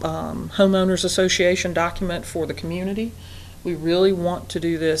hyped-up homeowners association document for the community. We really want to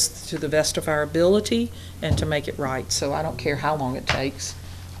do this to the best of our ability and to make it right. So I don't care how long it takes.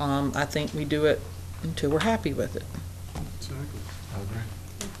 I think we do it until we're happy with it.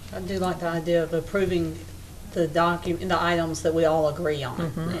 I do like the idea of approving the items that we all agree on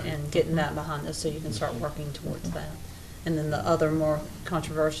and getting that behind us so you can start working towards that. And then the other more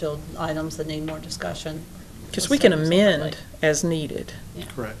controversial items that need more discussion. Because we can amend as needed.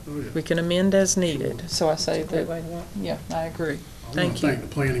 Correct. We can amend as needed. So I say Great that, way to work. yeah, I agree. I Thank want to you. thank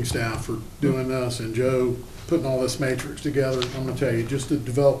the planning staff for doing this, and Joe putting all this matrix together. I'm going to tell you, just to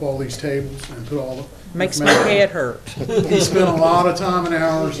develop all these tables and put all the. Makes my head hurt. He spent a lot of time and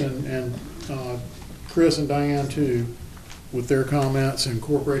hours, and Chris and Diane too, with their comments,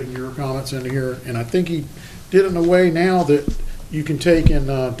 incorporating your comments into here. And I think he did it in a way now that you can take and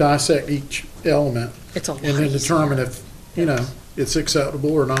dissect each element. It's a lot And then easier. determine if, it's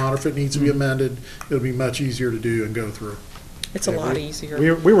acceptable or not, or if it needs to be amended. It'll be much easier to do and go through. It's a Yeah, lot we- easier.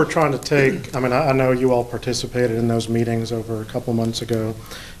 We were trying to take, I know you all participated in those meetings over a couple months ago,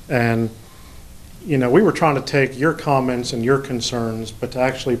 and, we were trying to take your comments and your concerns, but to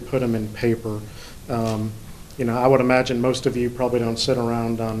actually put them in paper. I would imagine most of you probably don't sit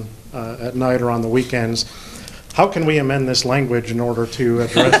around at night or on the weekends. How can we amend this language in order to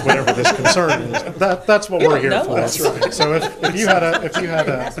address whatever this concern is? That's what You we're don't here know for. us. So if you had a,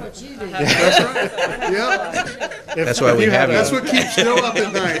 That's what you do. Yeah, That's why we have you. that's what keeps Joe up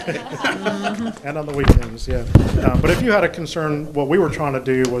at night. And on the weekends, yeah. But if you had a concern, what we were trying to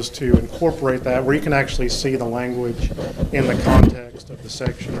do was to incorporate that where you can actually see the language in the context of the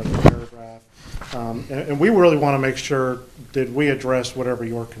section or the paragraph. And we really want to make sure, did we address whatever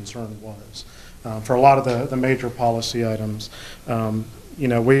your concern was? For a lot of the major policy items.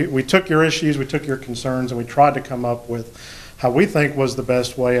 We took your issues, we took your concerns, and we tried to come up with how we think was the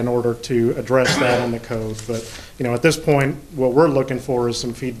best way in order to address that in the code. But, at this point, what we're looking for is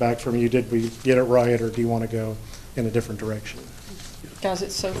some feedback from you. Did we get it right, or do you want to go in a different direction? Guys,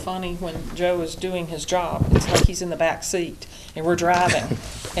 it's so funny when Joe is doing his job. It's like he's in the back seat and we're driving.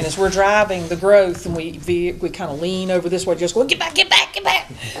 And as we're driving the growth and we kind of lean over this way, just go, get back, get back, get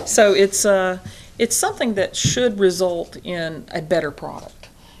back. So it's something that should result in a better product.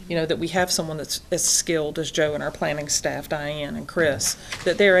 That we have someone that's as skilled as Joe and our planning staff, Diane and Chris,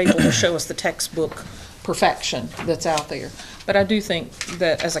 that they're able to show us the textbook perfection that's out there. But I do think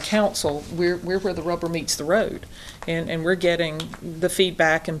that as a council, we're where the rubber meets the road. And we're getting the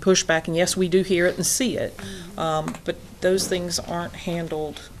feedback and pushback, and yes, we do hear it and see it. But those things aren't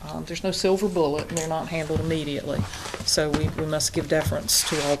handled, there's no silver bullet, and they're not handled immediately. So we must give deference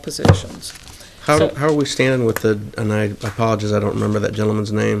to all positions. How are we standing with and I apologize, I don't remember that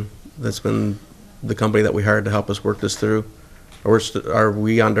gentleman's name, that's been the company that we hired to help us work this through? Are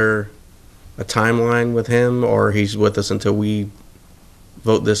we under a timeline with him, or he's with us until we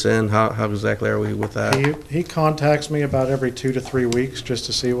vote this in? How exactly are we with that? He contacts me about every 2 to 3 weeks just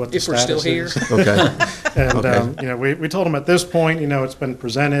to see what the If we're still status is. here. Okay. And, Okay. we told him at this point, it's been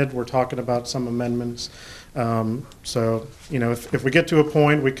presented, we're talking about some amendments. So, if we get to a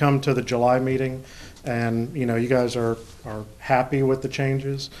point, we come to the July meeting, and, you guys are happy with the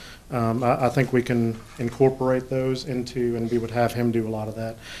changes, I think we can incorporate those into, and we would have him do a lot of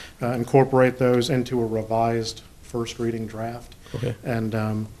that, incorporate those into a revised first reading draft. Okay.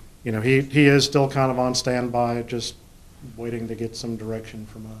 And, he is still kind of on standby, just waiting to get some direction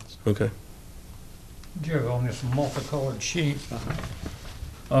from us. Okay. Joe, on this multicolored sheet,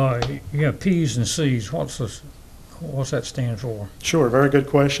 you have P's and C's. What's that stand for? Sure, very good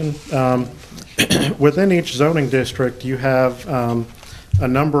question. Within each zoning district, you have a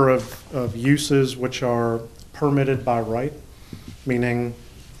number of uses which are permitted by right, meaning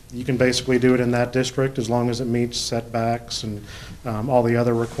you can basically do it in that district as long as it meets setbacks and all the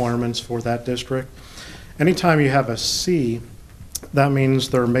other requirements for that district. Anytime you have a C, that means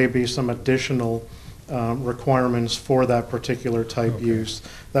there may be some additional requirements for that particular type use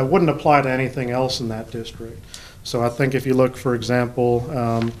that wouldn't apply to anything else in that district. So I think if you look, for example,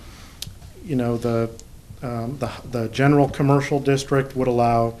 the general commercial district would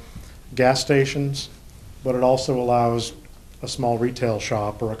allow gas stations, but it also allows a small retail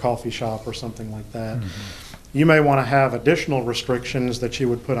shop or a coffee shop or something like that. You may want to have additional restrictions that you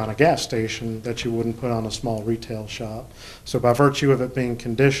would put on a gas station that you wouldn't put on a small retail shop. So by virtue of it being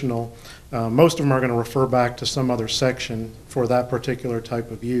conditional, most of them are going to refer back to some other section for that particular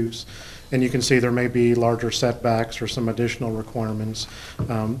type of use. And you can see there may be larger setbacks or some additional requirements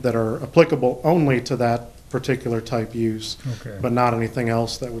that are applicable only to that particular type use, Okay. but not anything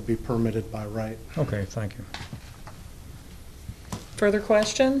else that would be permitted by right. Okay, thank you. Further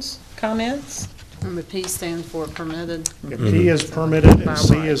questions, comments? And the P stands for permitted. Yeah, P is permitted By and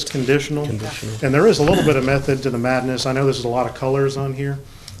C right. is conditional. Conditional. And there is a little bit of method to the madness. I know there's a lot of colors on here,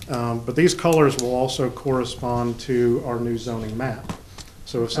 but these colors will also correspond to our new zoning map.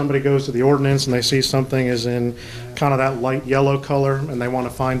 So if somebody goes to the ordinance and they see something is in kind of that light yellow color and they want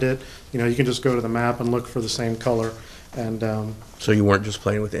to find it, you can just go to the map and look for the same color. And So you weren't just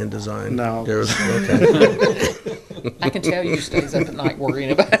playing with InDesign? No. There was, okay. I can tell you stays up at night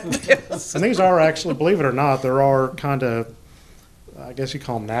worrying about this. And these are actually, believe it or not, there are kind of, I guess you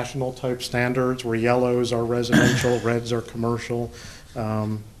call them national type standards where yellows are residential, reds are commercial.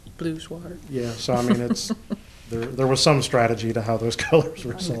 Blues water. Yeah, so I mean, there was some strategy to how those colors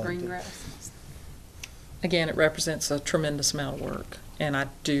were On the selected. green grass. Again, it represents a tremendous amount of work, and I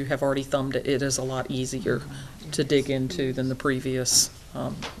do have already thumbed it. It is a lot easier to dig into than the previous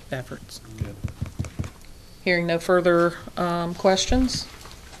efforts. Good. Hearing no further questions?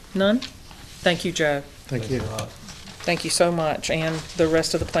 None? Thank you, Joe. Thank you. Thank you so much, and the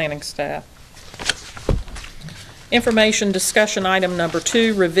rest of the planning staff. Information discussion item number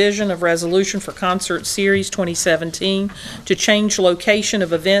 2, revision of resolution for Concert Series 2017 to change location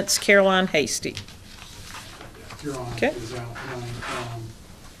of events, Caroline Hasty. Your Honor, Okay. is outlined.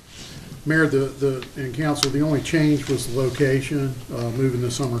 Mayor, and council, the only change was the location, moving the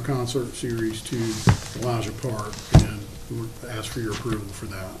summer concert series to Elijah Park, and we ask for your approval for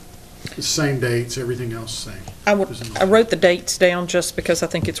that. The same dates, everything else the same. I wrote the dates down just because I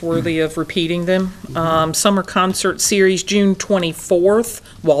think it's worthy of repeating them. Summer Concert Series, June 24th,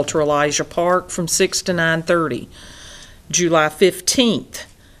 Walter Elijah Park, from 6 to 9:30. July 15th,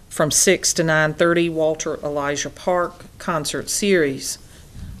 from 6 to 9:30, Walter Elijah Park Concert Series.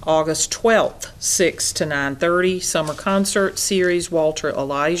 August 12th, 6 to 9:30, Summer Concert Series, Walter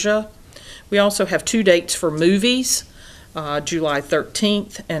Elijah. We also have 2 dates for movies, July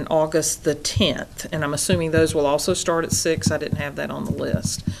 13th and August the 10th. And I'm assuming those will also start at 6. I didn't have that on the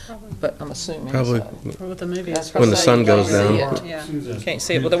list, but I'm assuming Probably so. Or with the movie. That's when the sun goes down. Yeah. Can't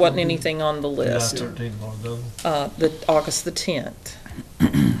see it, but there wasn't anything on the July list. 13th, Margot. The August the 10th.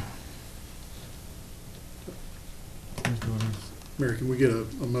 Who's doing this? Mayor, can we get a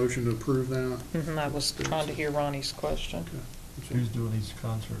motion to approve that? I was trying to hear Ronnie's question. Who's doing these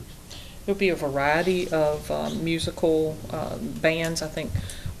concerts? It'll be a variety of musical bands. I think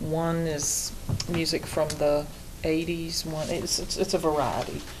one is music from the 80s, it's a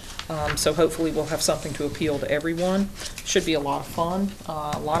variety. So hopefully we'll have something to appeal to everyone. Should be a lot of fun.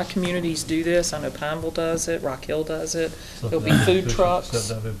 A lot of communities do this. I know Pineville does it, Rock Hill does it. There'll be food trucks.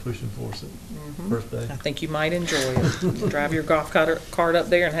 Something I've been pushing for since first day. I think you might enjoy it. Drive your golf cart up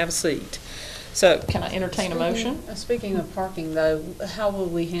there and have a seat. So can I entertain a motion? Speaking of parking, though, how will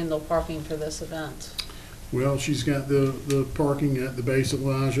we handle parking for this event? Well, she's got the parking at the base of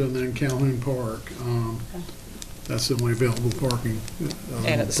Elijah and then Calhoun Park. That's the only available parking.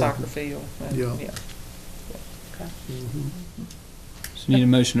 And at the soccer field. Yeah. So you need a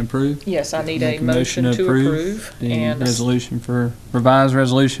motion to approve? Yes, I need a Make motion to approve. The And resolution for, revised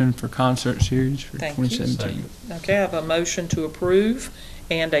resolution for concert series for Thank you. 2017. Okay, I have a motion to approve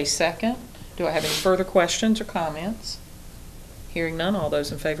and a second. Do I have any further questions or comments? Hearing none, all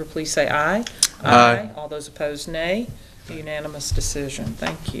those in favor, please say aye. Aye. All those opposed, nay. Unanimous decision.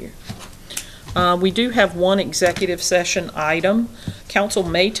 Thank you. We do have one executive session item. Council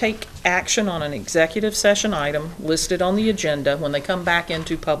may take action on an executive session item listed on the agenda when they come back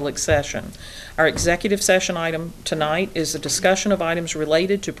into public session. Our executive session item tonight is a discussion of items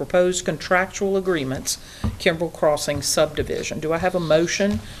related to proposed contractual agreements, Kimbrell Crossing subdivision. Do I have a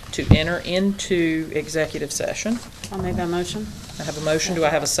motion to enter into executive session? I'll make that motion. I have a motion. Do I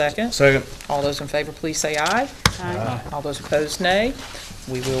have a second? Second. All those in favor, please say aye. Aye. All those opposed, nay.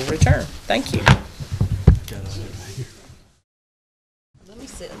 We will return. Thank you. Let me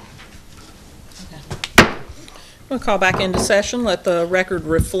sit. We'll call back into session. Let the record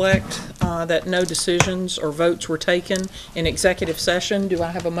reflect that no decisions or votes were taken in executive session. Do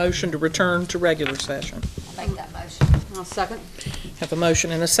I have a motion to return to regular session? I'll make that motion. I'll second. Have a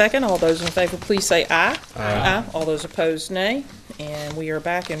motion and a second. All those in favor, please say aye. Aye. All those opposed, nay. And we are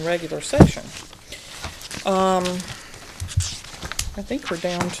back in regular session. I think we're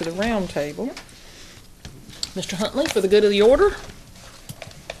down to the round table. Mr. Huntley, for the good of the order.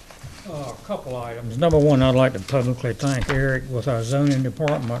 A couple items. Number one, I'd like to publicly thank Eric with our zoning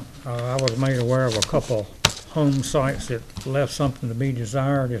department. I was made aware of a couple home sites that left something to be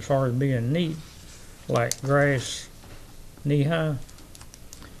desired as far as being neat, like grass knee-high,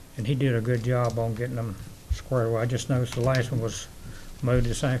 and he did a good job on getting them squared away. I just noticed the last one was mowed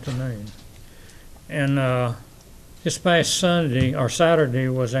this afternoon. And This past Sunday, or Saturday,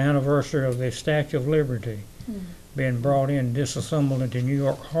 was the anniversary of the Statue of Liberty being brought in, disassembled into New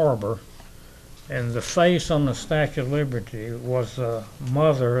York Harbor. And the face on the Statue of Liberty was the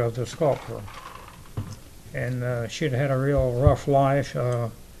mother of the sculptor. And she'd had a real rough life.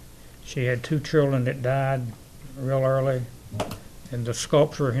 She had 2 children that died real early. And the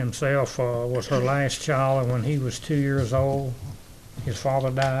sculptor himself was her last child, and when he was 2 years old, his father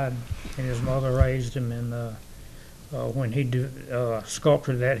died, and his mother raised him. And when he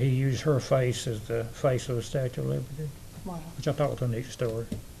sculpted that, he used her face as the face of the Statue of Liberty, Wow, which I thought was a neat story.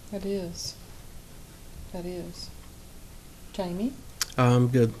 that is. That is. Jamie?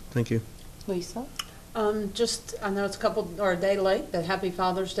 Good, thank you. Lisa? I know it's a day late, but happy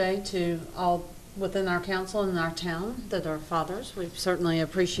Father's Day to all within our council and our town that are fathers. We certainly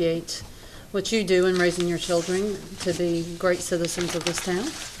appreciate what you do in raising your children to be great citizens of this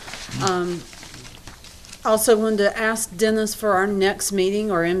town. Also wanted to ask Dennis for our next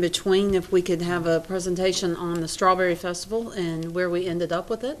meeting or in between if we could have a presentation on the Strawberry Festival and where we ended up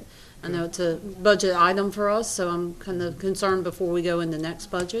with it. I know it's a budget item for us, so I'm kind of concerned before we go into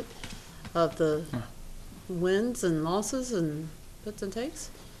next budget of the wins and losses and puts and takes.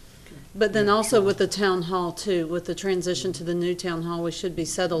 But then also with the town hall too, with the transition to the new town hall, we should be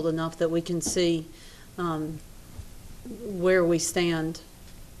settled enough that we can see where we stand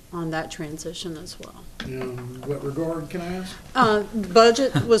on that transition as well. In what regard, can I ask?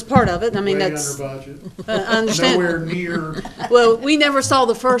 Budget was part of it. I mean, Way that's, under budget. I understand. Nowhere near. Well, we never saw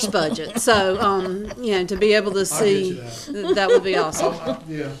the first budget, so, to be able to I'll see, get you that would be awesome.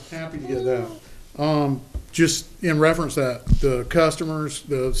 Yeah, happy to get that. Just in reference to that, the customers,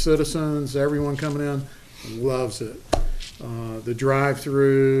 the citizens, everyone coming in loves it. The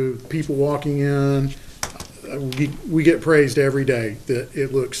drive-through, people walking in, we get praised every day that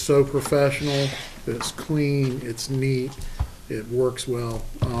it looks so professional, that it's clean, it's neat, it works well.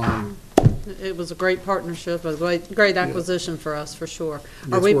 It was a great partnership, a great acquisition for us, for sure.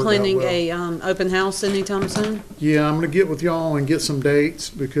 Are It's we worked out planning well. a open house anytime soon? Yeah, I'm gonna get with y'all and get some dates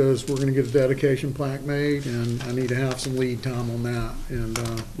because we're gonna get a dedication plaque made and I need to have some lead time on that. And,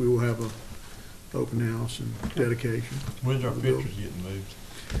 we will have a open house and dedication. When's our pictures getting moved?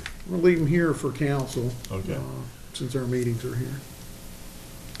 We'll leave them here for council. Okay. Since our meetings are here.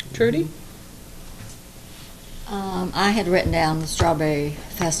 Trudy? I had written down the Strawberry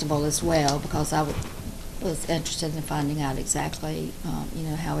Festival as well because I was interested in finding out exactly,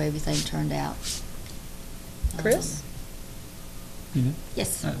 how everything turned out. Chris?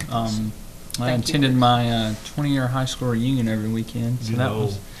 Yes. I attended my 20-year high school reunion every weekend, so You that know.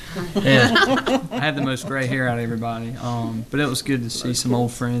 was, yeah, I had the most gray hair out of everybody. But it was good to see some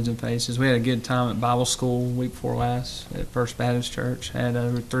old friends and faces. We had a good time at Bible school week before last at First Baptist Church. Had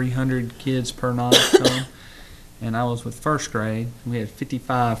over 300 kids per night come. And I was with first grade. We had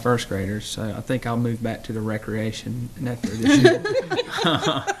 55 first graders, so I think I'll move back to the recreation after this year.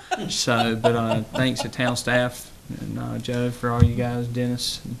 But thanks to town staff and Joe for all you guys,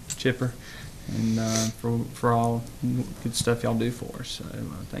 Dennis and Chipper, and for all good stuff y'all do for us. So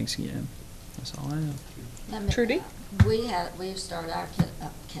thanks again. That's all I have. Trudy? We started our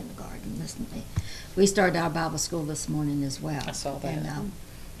kindergarten. Listen to me. We started our Bible school this morning as well. I saw that. And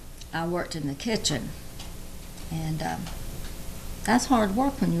I worked in the kitchen. And that's hard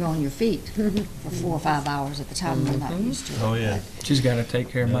work when you're on your feet for 4 or 5 hours at the time. I'm not used to it. Oh, yeah. She's got to take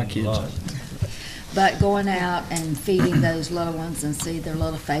care of my Yeah, a kids. lot. But going out and feeding those little ones and see their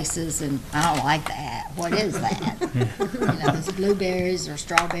little faces, and I don't like that. What is that? It's blueberries or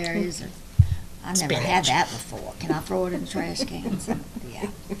strawberries. I've never had that before. Can I throw it in the trash cans? Yeah.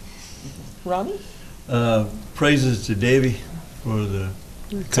 Ronnie? Praises to Debbie for the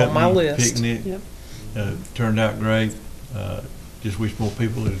It's on my company list. picnic. Yep. Turned out great. Just wish more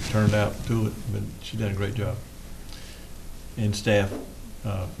people had turned out to it, but she done a great job. And staff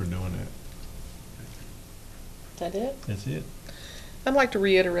for doing that. Is that it? That's it. I'd like to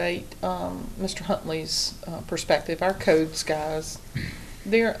reiterate Mr. Huntley's perspective. Our codes guys,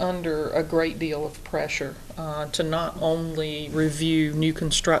 they're under a great deal of pressure to not only review new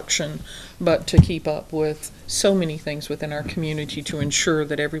construction, but to keep up with so many things within our community to ensure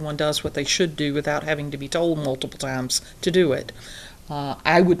that everyone does what they should do without having to be told multiple times to do it.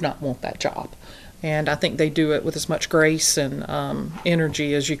 I would not want that job. And I think they do it with as much grace and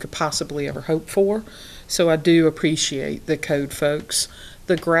energy as you could possibly ever hope for. So I do appreciate the code folks.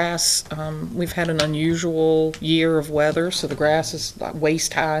 The grass, we've had an unusual year of weather, so the grass is like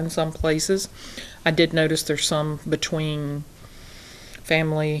waist high in some places. I did notice there's some between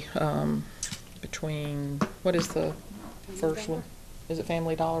family, what is the first one? is it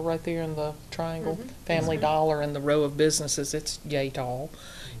Family Dollar right there in the triangle? Family Dollar and the row of businesses, it's yay tall.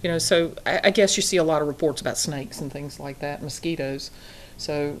 You know, so I guess you see a lot of reports about snakes and things like that, mosquitoes.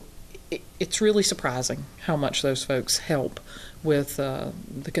 So it's really surprising how much those folks help with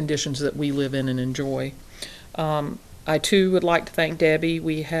the conditions that we live in and enjoy. I too would like to thank Debbie.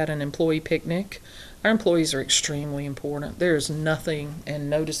 We had an employee picnic. Our employees are extremely important. There is nothing and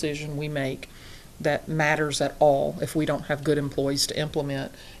no decision we make that matters at all if we don't have good employees to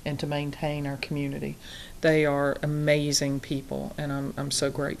implement and to maintain our community. They are amazing people, and I'm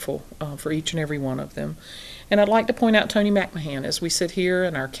so grateful for each and every one of them. And I'd like to point out Tony McMahon. As we sit here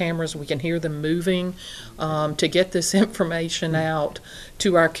and our cameras, we can hear them moving to get this information out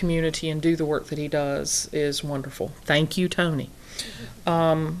to our community and do the work that he does is wonderful. Thank you, Tony.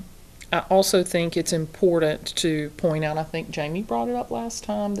 I also think it's important to point out, I think Jamie brought it up last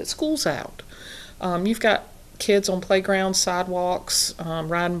time, that school's out. You've got kids on playgrounds, sidewalks,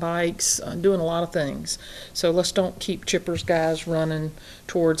 riding bikes, doing a lot of things. So let's don't keep chippers guys running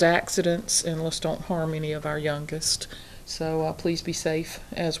towards accidents, and let's don't harm any of our youngest. So please be safe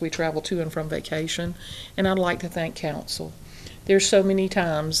as we travel to and from vacation. And I'd like to thank council. There's so many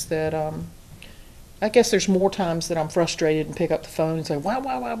times that I guess there's more times that I'm frustrated and pick up the phone and say,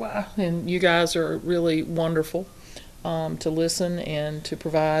 why, and you guys are really wonderful to listen and to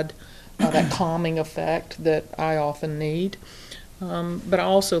provide that calming effect that I often need. But I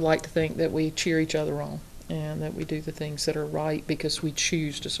also like to think that we cheer each other on and that we do the things that are right because we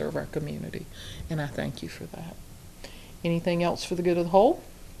choose to serve our community. And I thank you for that. Anything else for the good of the whole?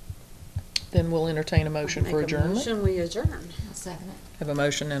 Then we'll entertain a motion for adjournment. Motion, we adjourn. I'll second it. Have a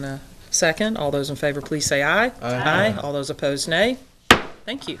motion and a second. All those in favor, please say aye. Aye. All those opposed, nay.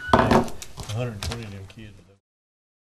 Thank you. 120 of them kids.